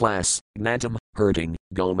lower class, Gnatam, herding,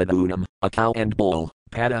 Gomadunam, a cow and bull,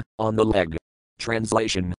 Pada, on the leg.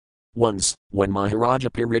 Translation. Once, when Maharaja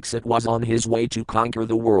Pariksit was on his way to conquer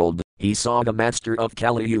the world, he saw the master of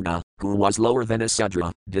Kali Yuga, who was lower than a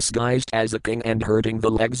Sudra, disguised as a king and herding the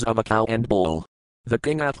legs of a cow and bull. The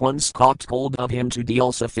king at once caught hold of him to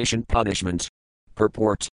deal sufficient punishment.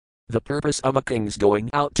 Purport. The purpose of a king's going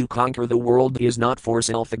out to conquer the world is not for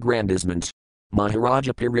self-aggrandizement.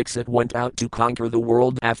 Maharaja Pariksit went out to conquer the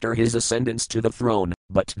world after his ascendance to the throne,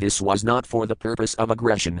 but this was not for the purpose of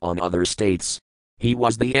aggression on other states. He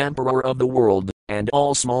was the emperor of the world, and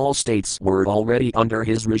all small states were already under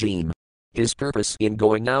his regime. His purpose in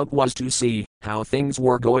going out was to see how things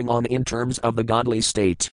were going on in terms of the godly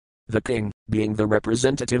state. The king, being the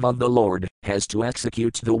representative of the Lord, has to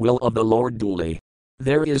execute the will of the Lord duly.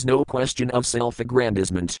 There is no question of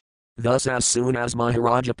self-aggrandizement. Thus as soon as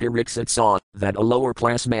Maharaja Pariksit saw that a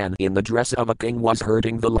lower-class man in the dress of a king was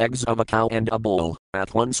herding the legs of a cow and a bull,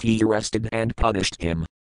 at once he arrested and punished him.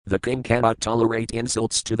 The king cannot tolerate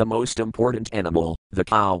insults to the most important animal, the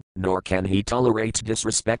cow, nor can he tolerate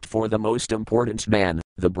disrespect for the most important man,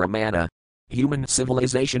 the Brahmana. Human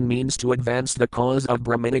civilization means to advance the cause of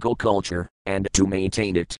Brahminical culture, and to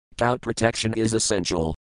maintain it, cow protection is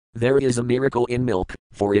essential. There is a miracle in milk,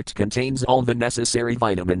 for it contains all the necessary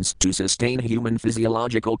vitamins to sustain human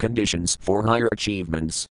physiological conditions for higher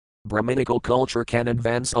achievements. Brahminical culture can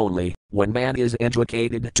advance only when man is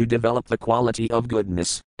educated to develop the quality of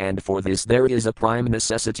goodness, and for this there is a prime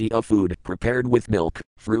necessity of food prepared with milk,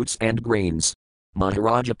 fruits and grains.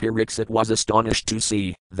 Maharaja Pariksit was astonished to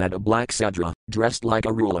see that a black Sudra, dressed like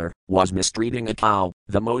a ruler, was mistreating a cow,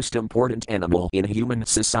 the most important animal in human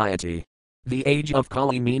society. The age of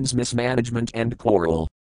Kali means mismanagement and quarrel.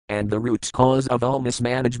 And the root cause of all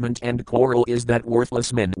mismanagement and quarrel is that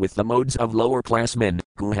worthless men with the modes of lower class men,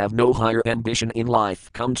 who have no higher ambition in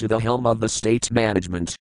life, come to the helm of the state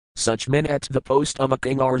management. Such men at the post of a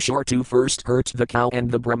king are sure to first hurt the cow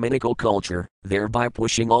and the Brahminical culture, thereby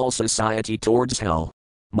pushing all society towards hell.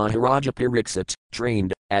 Maharaja Pariksit,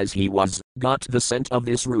 trained, as he was, got the scent of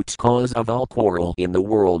this root cause of all quarrel in the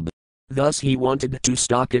world. Thus he wanted to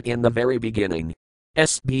stop it in the very beginning.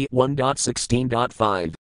 SB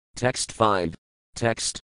 1.16.5. Text 5.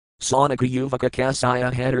 Text. Sonika Yuvaka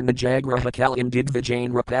Kasaya Hadar Najagraha Kalim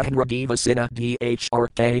Didvijain Rapahan Diva Sina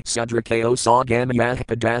DHRK Sudrakao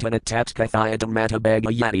Sagamyahapadatana Tatkathayadam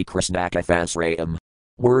Matabega Yati Krishnakathasrayam.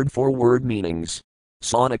 Word for word meanings.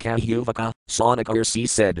 Sonika Yuvaka, Sonika Ursi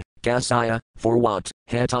said, Kasaya, for what,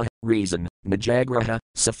 Heta, reason, Najagraha,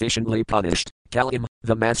 sufficiently punished, Kalim,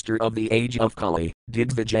 the master of the age of Kali,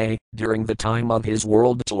 Didvijay, during the time of his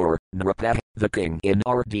world tour, Nrapah, the king in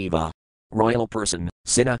Ardiva. Royal person,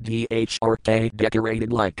 Sina Dhrk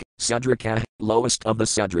decorated like, Sudraka, lowest of the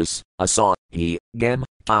Sudras, Asa, he, Gam,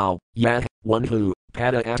 Tau, Yah, one who,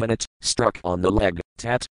 Pada Apanat, struck on the leg,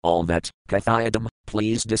 Tat, all that, Kathayadam,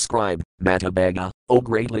 please describe, Matabega, O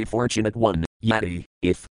greatly fortunate one, Yati,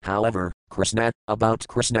 if, however, Krishna, about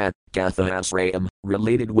Krishna, Kathasrayam,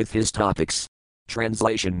 related with his topics.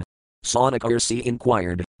 Translation. Sonakarsi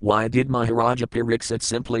inquired, why did Maharaja Pariksit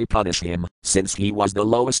simply punish him, since he was the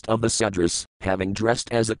lowest of the Sudras, having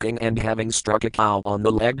dressed as a king and having struck a cow on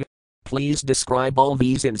the leg? Please describe all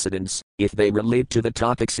these incidents, if they relate to the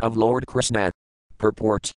topics of Lord Krishna.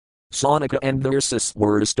 Purport. Saunaka and Thyrsis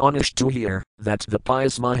were astonished to hear that the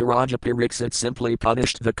pious Maharaja Pariksit simply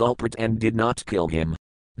punished the culprit and did not kill him.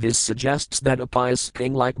 This suggests that a pious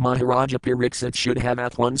king like Maharaja Pariksit should have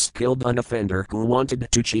at once killed an offender who wanted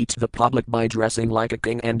to cheat the public by dressing like a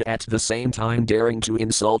king and at the same time daring to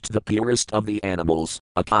insult the purest of the animals,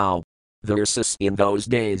 a cow. Thyrsis in those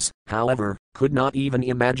days, however, could not even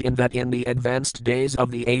imagine that in the advanced days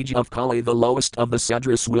of the age of Kali the lowest of the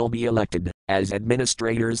Sudras will be elected as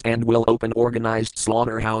administrators and will open organized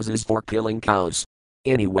slaughterhouses for killing cows.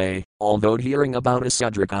 Anyway, although hearing about a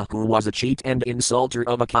Sudraka who was a cheat and insulter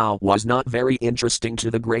of a cow was not very interesting to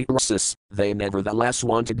the great Rasis, they nevertheless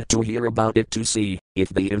wanted to hear about it to see if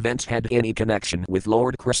the event had any connection with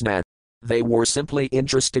Lord Krishna. They were simply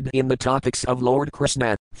interested in the topics of Lord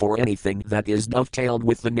Krishna, for anything that is dovetailed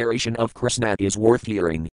with the narration of Krishna is worth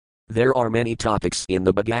hearing. There are many topics in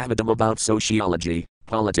the Bhagavatam about sociology,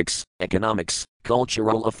 politics, economics,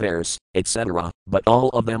 cultural affairs, etc., but all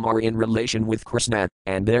of them are in relation with Krishna,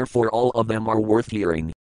 and therefore all of them are worth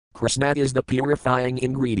hearing. Krishna is the purifying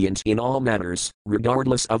ingredient in all matters,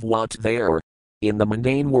 regardless of what they are. In the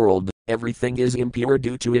mundane world, everything is impure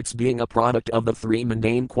due to its being a product of the three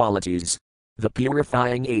mundane qualities. The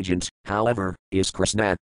purifying agent, however, is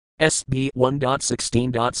Krishna. SB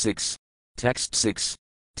 1.16.6. Text 6.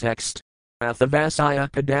 Text. Athavasaya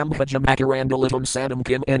kadambhajamakarandalatam sadam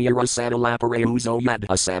kim anyara sadalapareuzo yad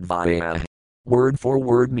asadvaya. Word for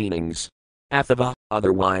word meanings. Athava,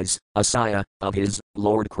 otherwise, Asaya, of his,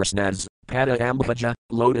 Lord Krishna's, Padambhaja,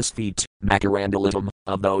 lotus feet, Makarandalatam,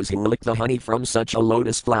 of those who lick the honey from such a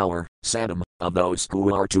lotus flower, Sadam, of those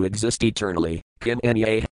who are to exist eternally, Kim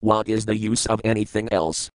Anya, what is the use of anything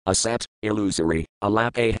else, Asat, illusory,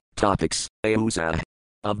 Alape, topics, Ausa,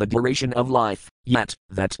 of the duration of life, yet,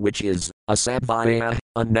 that which is, Asadvaya,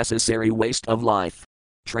 unnecessary waste of life.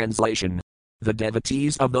 Translation. The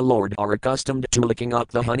devotees of the Lord are accustomed to licking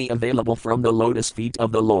up the honey available from the lotus feet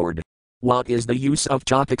of the Lord. What is the use of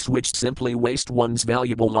topics which simply waste one's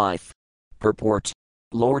valuable life? Purport.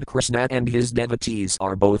 Lord Krishna and his devotees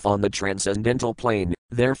are both on the transcendental plane,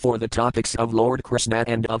 therefore the topics of Lord Krishna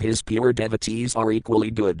and of his pure devotees are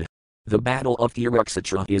equally good. The battle of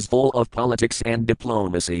Kurukshetra is full of politics and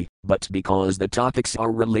diplomacy, but because the topics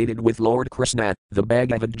are related with Lord Krishna, the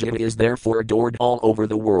Bhagavad Gita is therefore adored all over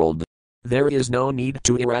the world. There is no need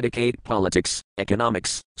to eradicate politics,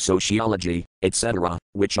 economics, sociology, etc.,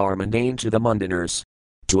 which are mundane to the mundaners.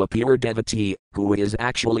 To a pure devotee, who is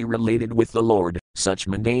actually related with the Lord, such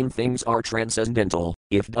mundane things are transcendental,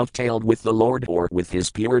 if dovetailed with the Lord or with his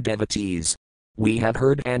pure devotees. We have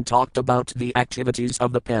heard and talked about the activities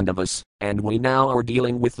of the Pandavas, and we now are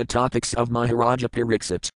dealing with the topics of Maharaja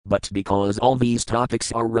Pariksit, but because all these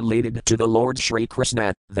topics are related to the Lord Sri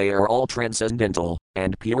Krishna, they are all transcendental,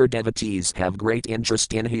 and pure devotees have great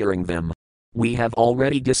interest in hearing them. We have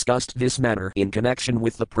already discussed this matter in connection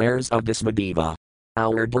with the prayers of Dismadeva.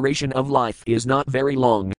 Our duration of life is not very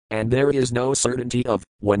long, and there is no certainty of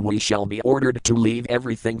when we shall be ordered to leave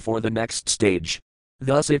everything for the next stage.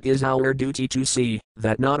 Thus it is our duty to see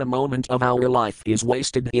that not a moment of our life is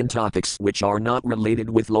wasted in topics which are not related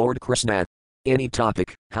with Lord Krishna. Any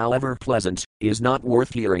topic, however pleasant, is not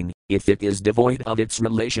worth hearing if it is devoid of its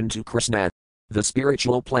relation to Krishna. The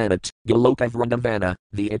spiritual planet, Goloka Vrindavana,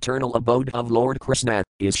 the eternal abode of Lord Krishna,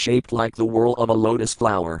 is shaped like the whorl of a lotus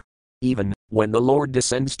flower. Even when the Lord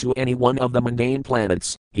descends to any one of the mundane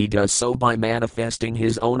planets, he does so by manifesting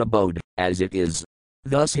his own abode, as it is.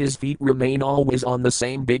 Thus his feet remain always on the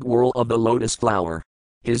same big whorl of the lotus flower.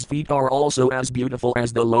 His feet are also as beautiful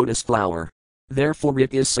as the lotus flower. Therefore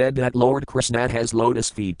it is said that Lord Krishna has lotus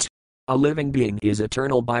feet. A living being is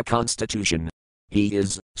eternal by constitution. He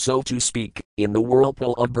is, so to speak, in the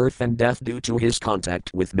whirlpool of birth and death due to his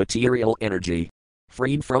contact with material energy.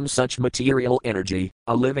 Freed from such material energy,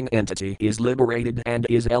 a living entity is liberated and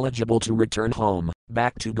is eligible to return home,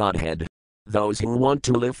 back to Godhead. Those who want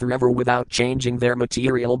to live forever without changing their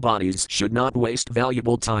material bodies should not waste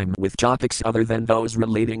valuable time with topics other than those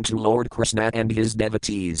relating to Lord Krishna and his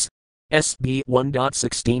devotees. SB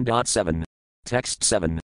 1.16.7. Text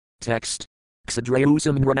 7. Text.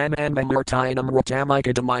 Ksadrayusam Ranamamamrtayanam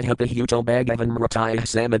Ratamikadamaihapahuto Bhagavan Rataya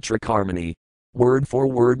Samitra Karmani. Word for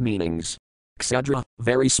word meanings. Ksadra,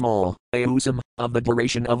 very small, Ayusam, of the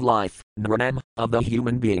duration of life, Nranam, of the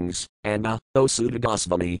human beings, and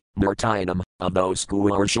Osudagosvami, Murtayanam, of those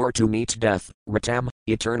who are sure to meet death, Ratam,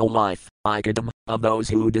 eternal life, Ikadam, of those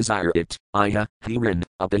who desire it, Iha, Hiran,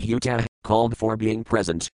 Apahuta, called for being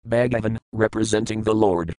present, Bhagavan, representing the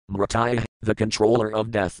Lord, Mrataya, the controller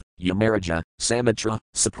of death, Yamaraja, Samitra,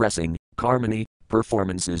 suppressing, Karmani,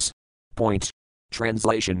 performances. Point.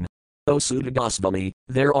 Translation. O Sutta Goswami,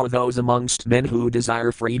 there are those amongst men who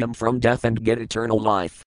desire freedom from death and get eternal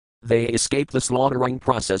life. They escape the slaughtering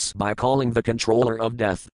process by calling the controller of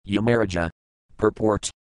death, Yamaraja. Purport.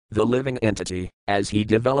 The living entity, as he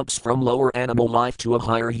develops from lower animal life to a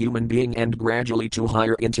higher human being and gradually to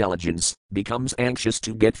higher intelligence, becomes anxious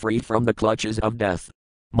to get free from the clutches of death.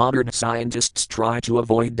 Modern scientists try to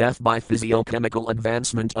avoid death by physiochemical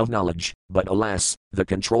advancement of knowledge, but alas, the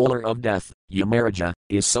controller of death, Yamaraja,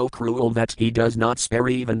 is so cruel that he does not spare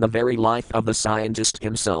even the very life of the scientist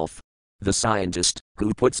himself. The scientist,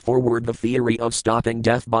 who puts forward the theory of stopping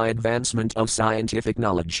death by advancement of scientific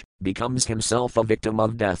knowledge, becomes himself a victim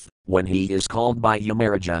of death, when he is called by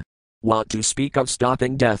Yamaraja. What to speak of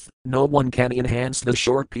stopping death, no one can enhance the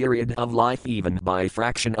short period of life even by a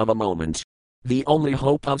fraction of a moment. The only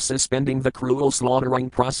hope of suspending the cruel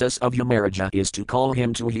slaughtering process of Yamaraja is to call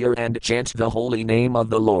him to hear and chant the holy name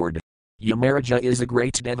of the Lord. Yamaraja is a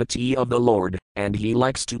great devotee of the Lord, and he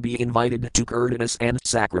likes to be invited to kirtanas and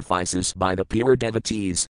sacrifices by the pure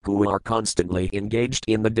devotees, who are constantly engaged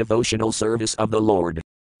in the devotional service of the Lord.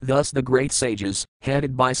 Thus the great sages,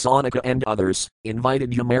 headed by Saunaka and others,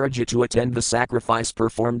 invited Yamaraja to attend the sacrifice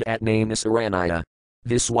performed at Namasaranya.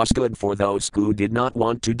 This was good for those who did not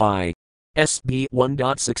want to die. SB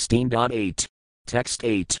 1.16.8. Text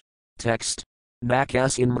 8. Text.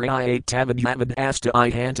 Nakas in Mriya Tavadyavid Asta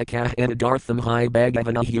Ihantaka Anadartham Hi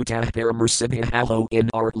Bhagavana Hutah Paramersibha Halo in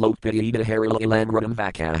Art Lokpayita Haril Ilanradam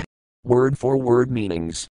Vaka. Word for word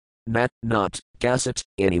meanings. Nat, not, Kasat,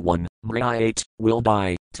 anyone, Mriya, will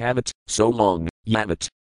die, Tavat, so long, Yavat,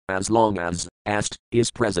 as long as, Ast,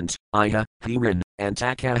 is present, Iha, herein, and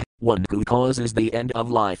Taka, one who causes the end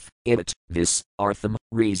of life, in it, this, Artham,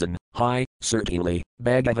 reason, Hi, certainly,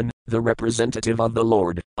 Bhagavan, the representative of the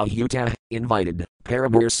Lord, Ahuta, invited,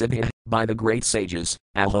 Paramursibha, by the great sages,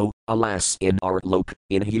 Alo, alas in Artlok,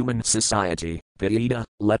 in human society, Payita,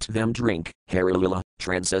 let them drink, Harilila,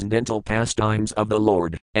 transcendental pastimes of the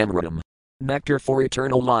Lord, Amritam, nectar for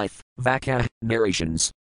eternal life, Vaka,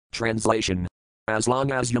 narrations. Translation. As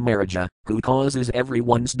long as Yamaraja, who causes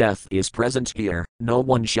everyone's death, is present here, no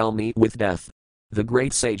one shall meet with death. The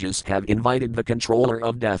great sages have invited the controller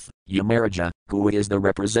of death, Yamaraja, who is the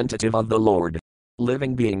representative of the Lord.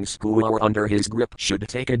 Living beings who are under his grip should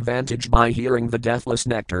take advantage by hearing the deathless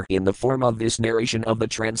nectar in the form of this narration of the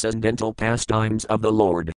transcendental pastimes of the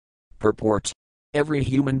Lord. Purport. Every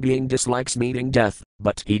human being dislikes meeting death,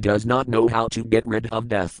 but he does not know how to get rid of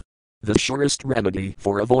death. The surest remedy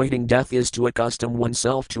for avoiding death is to accustom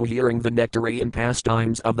oneself to hearing the nectarian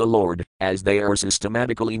pastimes of the Lord, as they are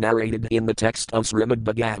systematically narrated in the text of Srimad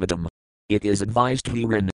Bhagavatam. It is advised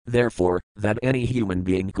herein, therefore, that any human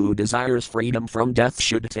being who desires freedom from death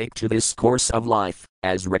should take to this course of life,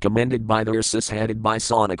 as recommended by the verses headed by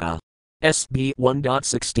Saunaka. SB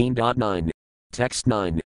 1.16.9. Text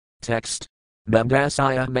 9. Text.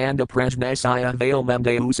 Memdasaya manda prajnasaya vale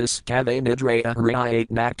memdausis kave nidraya riayat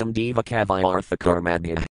naktam diva kavyartha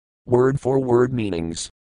karmadya. Word for word meanings.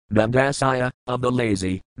 Memdasaya, of the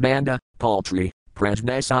lazy, manda, paltry,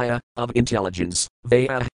 prajnasaya, of intelligence,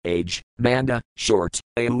 vaya, age, manda, short,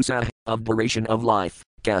 ausa, of duration of life,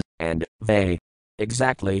 ka, and, vay.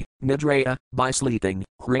 Exactly, nidraya, by sleeping,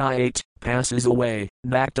 riayat, passes away,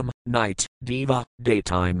 naktam, night, diva,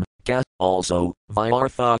 daytime, ka, also,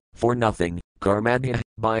 vyartha, for nothing, karmadya,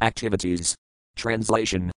 by activities.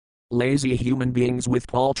 Translation. Lazy human beings with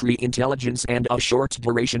paltry intelligence and a short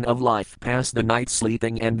duration of life pass the night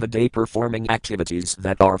sleeping and the day performing activities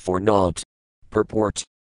that are for naught. Purport.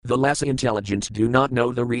 The less intelligent do not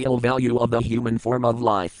know the real value of the human form of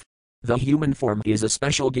life. The human form is a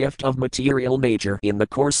special gift of material nature in the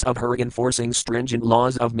course of her enforcing stringent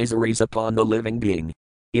laws of miseries upon the living being.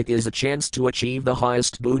 It is a chance to achieve the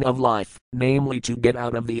highest boon of life, namely to get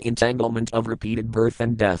out of the entanglement of repeated birth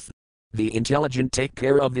and death. The intelligent take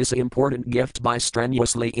care of this important gift by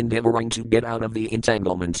strenuously endeavoring to get out of the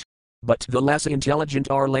entanglement. But the less intelligent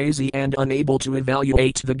are lazy and unable to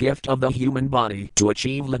evaluate the gift of the human body to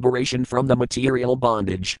achieve liberation from the material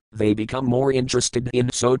bondage. They become more interested in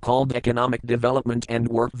so-called economic development and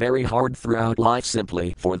work very hard throughout life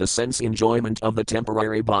simply for the sense enjoyment of the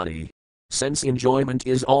temporary body. Sense enjoyment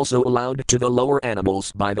is also allowed to the lower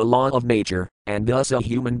animals by the law of nature, and thus a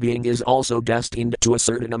human being is also destined to a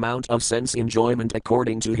certain amount of sense enjoyment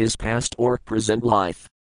according to his past or present life.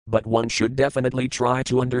 But one should definitely try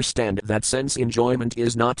to understand that sense enjoyment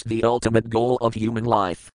is not the ultimate goal of human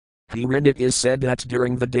life. Herein it is said that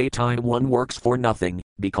during the daytime one works for nothing,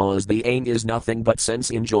 because the aim is nothing but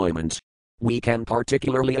sense enjoyment. We can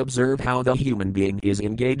particularly observe how the human being is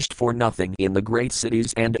engaged for nothing in the great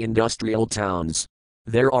cities and industrial towns.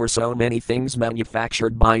 There are so many things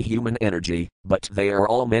manufactured by human energy, but they are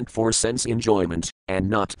all meant for sense enjoyment, and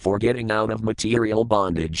not for getting out of material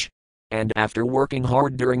bondage. And after working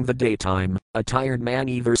hard during the daytime, a tired man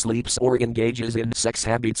either sleeps or engages in sex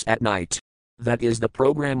habits at night. That is the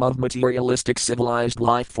program of materialistic civilized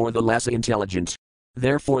life for the less intelligent.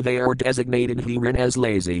 Therefore they are designated herein as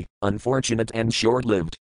lazy, unfortunate and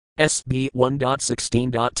short-lived. SB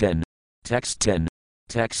 1.16.10. Text 10.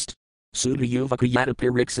 Text. Sudayuvakayata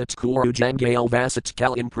pirixit kuru jangal vasat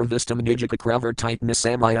kalim pravistam nijaka kravartitna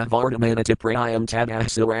samaya vardamanati prayam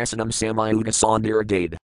tadahsirasanam samayuga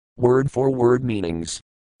sondiragade. Word for word meanings.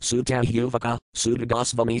 Sutayuvaka,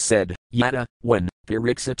 Sudagosvami said, Yada, when,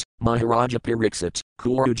 Pirixit, Maharaja Pirixit,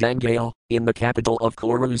 Kuru Jangal, in the capital of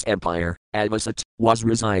Kuru's empire, Avasat, was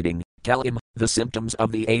residing, Kalim, the symptoms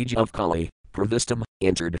of the age of Kali, Pravistam,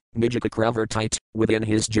 entered, Nijakakravartite, within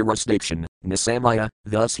his jurisdiction, Nisamaya,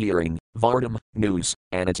 thus hearing, Vardam, news,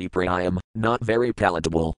 Anatiprayam, not very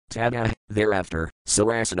palatable, Tada, thereafter,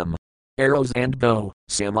 Sarasanam, arrows and bow,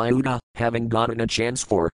 Samayuda, having gotten a chance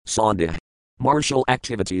for, Sondha, martial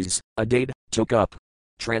activities, a date, took up.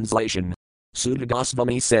 Translation.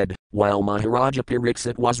 Sudagosvami said, while Maharaja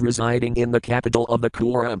Pirixit was residing in the capital of the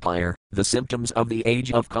Kura Empire, the symptoms of the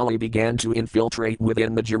age of Kali began to infiltrate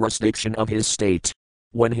within the jurisdiction of his state.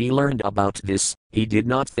 When he learned about this, he did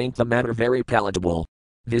not think the matter very palatable.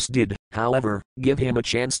 This did, however, give him a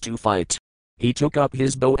chance to fight. He took up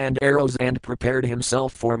his bow and arrows and prepared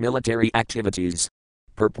himself for military activities.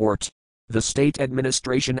 Purport. The state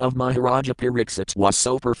administration of Maharaja Pirixit was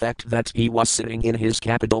so perfect that he was sitting in his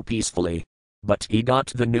capital peacefully. But he got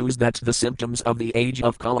the news that the symptoms of the age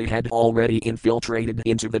of Kali had already infiltrated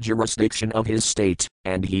into the jurisdiction of his state,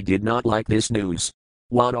 and he did not like this news.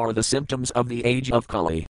 What are the symptoms of the age of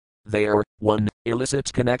Kali? They are 1.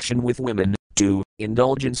 Illicit connection with women, 2.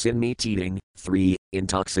 Indulgence in meat eating, 3.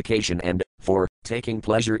 Intoxication, and 4. Taking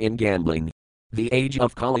pleasure in gambling. The age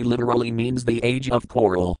of Kali literally means the age of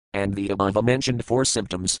quarrel, and the above mentioned 4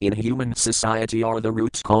 symptoms in human society are the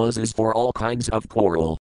root causes for all kinds of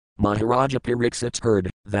quarrel. Maharaja Pirixit heard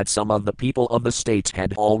that some of the people of the state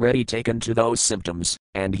had already taken to those symptoms,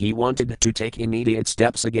 and he wanted to take immediate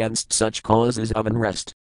steps against such causes of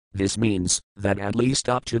unrest. This means that at least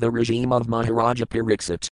up to the regime of Maharaja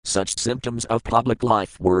Pirixit, such symptoms of public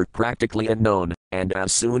life were practically unknown, and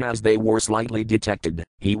as soon as they were slightly detected,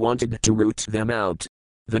 he wanted to root them out.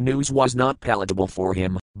 The news was not palatable for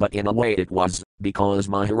him, but in a way it was, because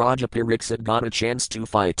Maharaja Pirixit got a chance to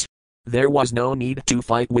fight. There was no need to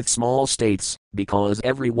fight with small states, because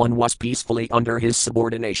everyone was peacefully under his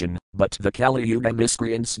subordination, but the Kali Yuga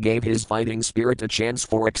miscreants gave his fighting spirit a chance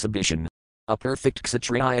for exhibition. A perfect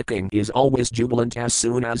Kshatriya king is always jubilant as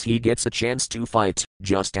soon as he gets a chance to fight,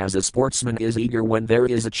 just as a sportsman is eager when there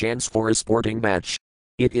is a chance for a sporting match.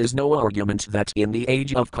 It is no argument that in the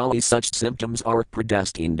age of Kali such symptoms are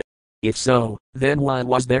predestined. If so, then why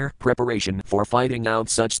was there preparation for fighting out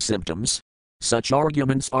such symptoms? Such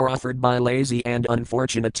arguments are offered by lazy and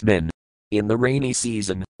unfortunate men. In the rainy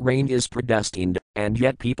season, rain is predestined, and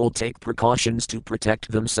yet people take precautions to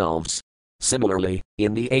protect themselves. Similarly,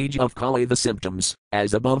 in the age of Kali the symptoms,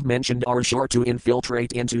 as above mentioned, are sure to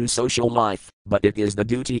infiltrate into social life, but it is the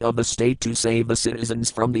duty of the state to save the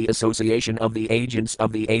citizens from the association of the agents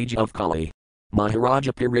of the age of Kali.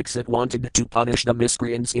 Maharaja Pirixit wanted to punish the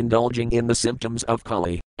miscreants indulging in the symptoms of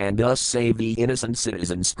Kali, and thus save the innocent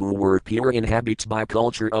citizens who were pure in habit by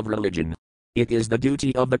culture of religion. It is the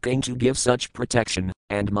duty of the king to give such protection,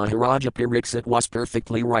 and Maharaja Pirixit was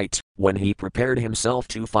perfectly right when he prepared himself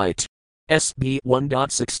to fight. SB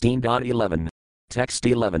 1.16.11. Text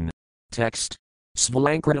 11. Text.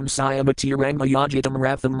 Svalankritam Sayamatiranga Yajitam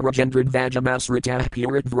Ratham Rajendrad Vajamasritah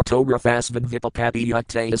Purit Vratographasvad Vipapati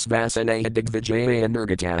Yaktayas Vasanaya Digvijaya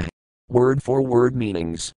Nirgata. Word for word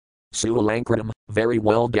meanings. Sulankritam, very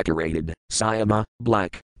well decorated, Sayama,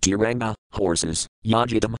 black, Tiranga, horses,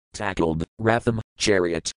 Yajitam, tackled, Ratham,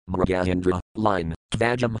 chariot, Mragahendra, line,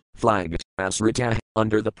 Vajam, flagged, Asritah,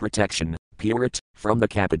 under the protection, Purit, from the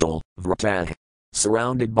capital, Vratah.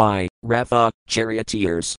 Surrounded by, Ratha,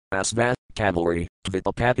 charioteers, Asva, cavalry,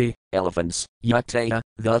 Vipapati, elephants, Yaktaya,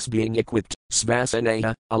 thus being equipped,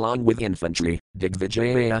 Svasanaya, along with infantry,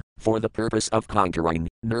 Digvijaya, for the purpose of conquering,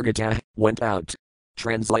 Nirgata, went out.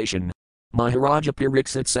 Translation. Maharaja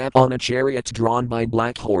Pirixit sat on a chariot drawn by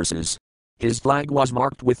black horses. His flag was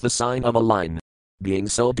marked with the sign of a lion. Being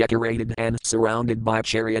so decorated and surrounded by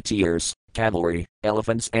charioteers, cavalry,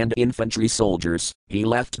 elephants and infantry soldiers, he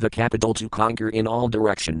left the capital to conquer in all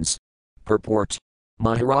directions. Purport.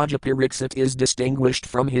 Maharaja Pirixit is distinguished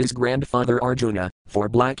from his grandfather Arjuna, for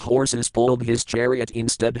black horses pulled his chariot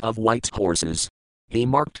instead of white horses. He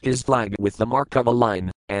marked his flag with the mark of a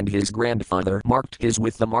lion, and his grandfather marked his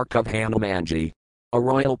with the mark of Hanumanji. A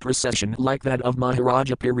royal procession like that of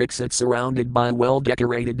Maharaja Pariksit surrounded by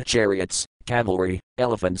well-decorated chariots, cavalry,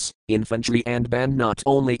 elephants, infantry and band not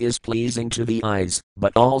only is pleasing to the eyes,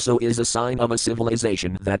 but also is a sign of a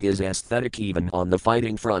civilization that is aesthetic even on the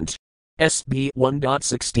fighting front. SB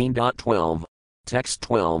 1.16.12. Text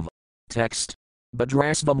 12. Text.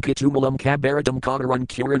 Badrasvam Kitumalam Kabaratam Kadaran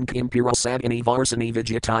Kiran Kimpirasadini Varsani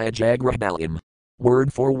Vijataya Jagrabalim.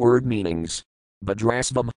 Word for word meanings.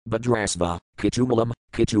 Badrasvam, Badrasva, Kitumalam,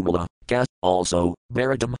 Kitumala, Ka, also,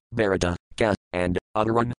 Bharadam, Bharata, Ka, and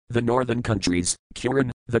Uttaran, the northern countries, Kiran,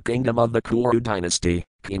 the kingdom of the Kuru dynasty,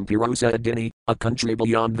 Kimpirosa Adini, a country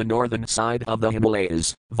beyond the northern side of the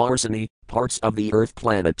Himalayas, Varsani, parts of the earth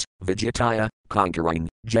planet, Vijataya, conquering,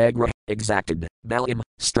 Jagra, exacted, Balim,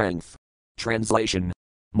 strength. Translation.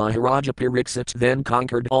 Maharaja Pariksit then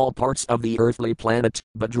conquered all parts of the earthly planet,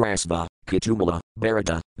 Badrasva, Kitumala,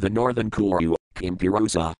 Bharata, the northern Kuru,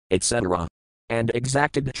 Kimpirosa, etc., and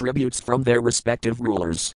exacted tributes from their respective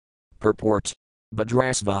rulers. Purport.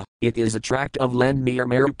 Badrasva, it is a tract of land near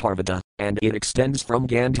Meru Parvata, and it extends from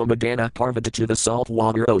Gandhamadana Parvata to the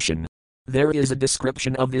saltwater ocean. There is a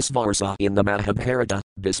description of this Varsa in the Mahabharata,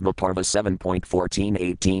 Bhismaparva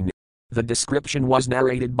 7.14-18. The description was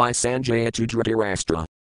narrated by Sanjaya to Dhritarashtra.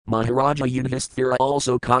 Maharaja Yudhisthira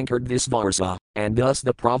also conquered this Varsa, and thus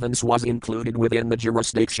the province was included within the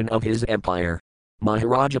jurisdiction of his empire.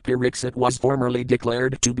 Maharaja Pariksit was formerly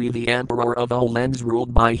declared to be the emperor of all lands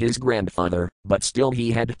ruled by his grandfather, but still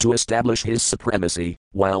he had to establish his supremacy,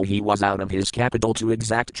 while he was out of his capital to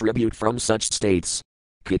exact tribute from such states.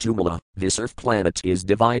 Kitumala, this earth planet is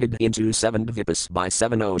divided into 7 dvipas by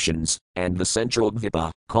 7 oceans, and the central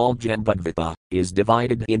dvipa, called Jambudvipa, is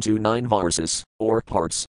divided into 9 varsas, or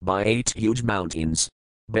parts, by 8 huge mountains.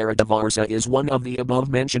 Bharatavarsa is one of the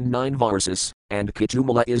above-mentioned 9 varsas, and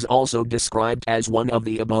Kitumala is also described as one of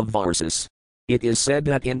the above varsas. It is said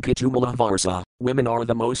that in Kitumala Varsa, women are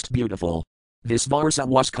the most beautiful. This Varsa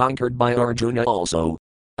was conquered by Arjuna also.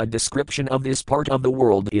 A description of this part of the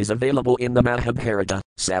world is available in the Mahabharata,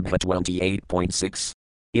 Sabha 28.6.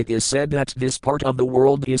 It is said that this part of the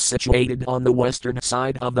world is situated on the western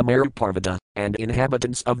side of the Meru Parvata, and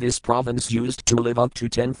inhabitants of this province used to live up to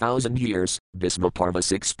 10,000 years, Bhismaparva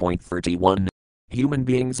 6.31. Human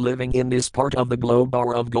beings living in this part of the globe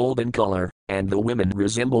are of golden color, and the women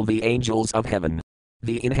resemble the angels of heaven.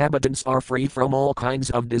 The inhabitants are free from all kinds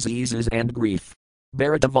of diseases and grief.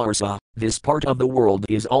 Bharatavarsa, this part of the world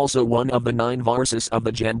is also one of the 9 varsas of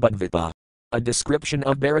the Jambudvipa. A description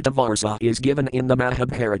of Bharatavarsa is given in the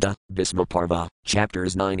Mahabharata, Bhismaparva,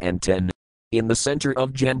 chapters 9 and 10. In the center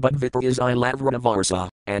of Jambudvipa is Ilavrunavarsa,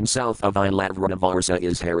 and south of Ilavrunavarsa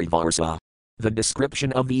is Harivarsa. The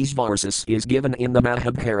description of these varsas is given in the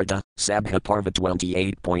Mahabharata, Sabhaparva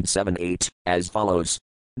 28.78, as follows.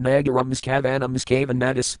 Nagarams Kavanams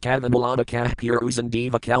Kavanatis Kavanalana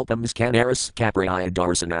Kahpurusandeva Kalpams Kanaris Kapriya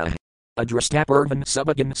Darsana. Adrastapurvan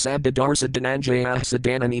Subagan Sabdadarsa Dananjaya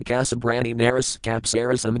Sadanani Kasabrani Naris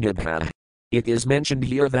Kapsarasam Nibha. It is mentioned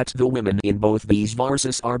here that the women in both these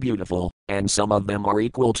varsas are beautiful, and some of them are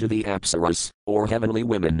equal to the Apsaras, or heavenly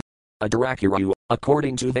women. Adarakiru,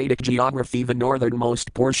 according to Vedic geography, the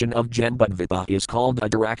northernmost portion of Jambudvipa is called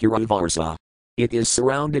Adarakiru Varsa. It is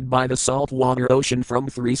surrounded by the saltwater ocean from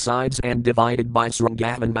 3 sides and divided by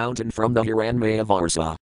Sringavan mountain from the Hiranmaya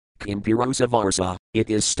Varsa. Kimpirosa Varsa, it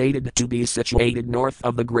is stated to be situated north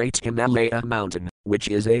of the great Himalaya mountain, which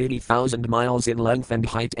is 80,000 miles in length and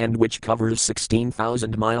height and which covers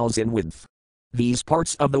 16,000 miles in width. These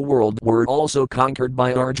parts of the world were also conquered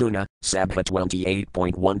by Arjuna, Sabha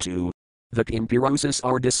 28.12. The Kimpirosas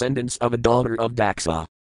are descendants of a daughter of Daksa.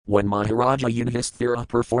 When Maharaja Yudhisthira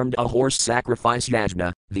performed a horse sacrifice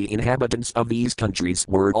yajna, the inhabitants of these countries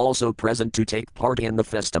were also present to take part in the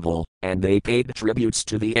festival, and they paid tributes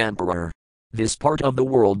to the emperor. This part of the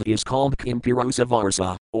world is called Kimpirosa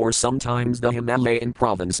Varsa, or sometimes the Himalayan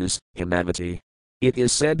provinces, Himavati. It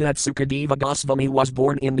is said that Sukadeva Goswami was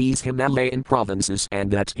born in these Himalayan provinces and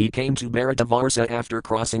that he came to Bharatavarsa after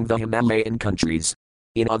crossing the Himalayan countries.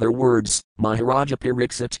 In other words, Maharaja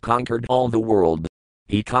Pariksit conquered all the world.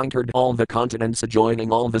 He conquered all the continents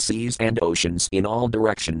adjoining all the seas and oceans in all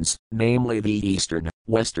directions, namely the eastern,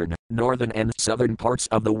 western, northern and southern parts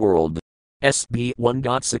of the world. SB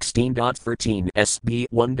 1.16.13, SB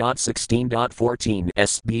 1.16.14,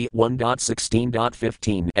 SB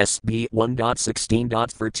 1.16.15, SB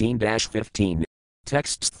 1.16.13-15.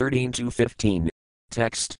 Texts 13 to 15.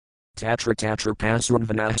 Text. Tatra Tatra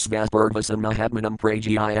Pasranvanah Svapurvasam Mahatmanam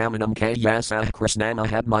Prajyayamanam Kayasah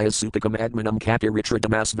Krishnamahatmaya Supakam Admanam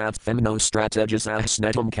Kapiritradhamasvath Themno Strategis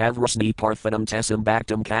Snetam Kavrasni Parthanam Tesam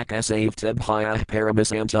Bhaktam Kakasave Tibhaya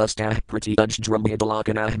Paramisantustah Pratijdrama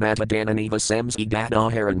Hidalakanah Matadananiva Samsi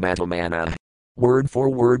Dadaharan Matamana. Word for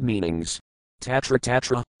word meanings. Tatra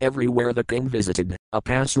Tatra, everywhere the king visited,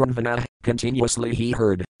 Apasranvana, continuously he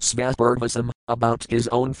heard, Svapurvasam, about his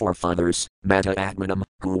own forefathers, Mata Atmanam,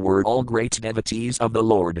 who were all great devotees of the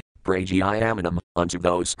Lord, Prajyayamanam, unto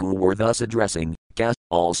those who were thus addressing, Kas,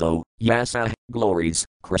 also, Yasa, glories,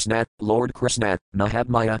 Krishna, Lord Krishna,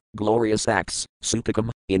 Mahatmaya, glorious acts,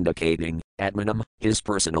 Supakam, indicating, Atmanam, his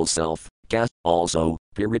personal self, Kas, also,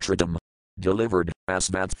 Piritradam, delivered,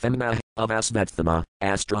 Asvathemna, of Asvathama,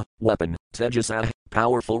 Astra, weapon, Tejasa,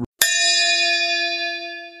 powerful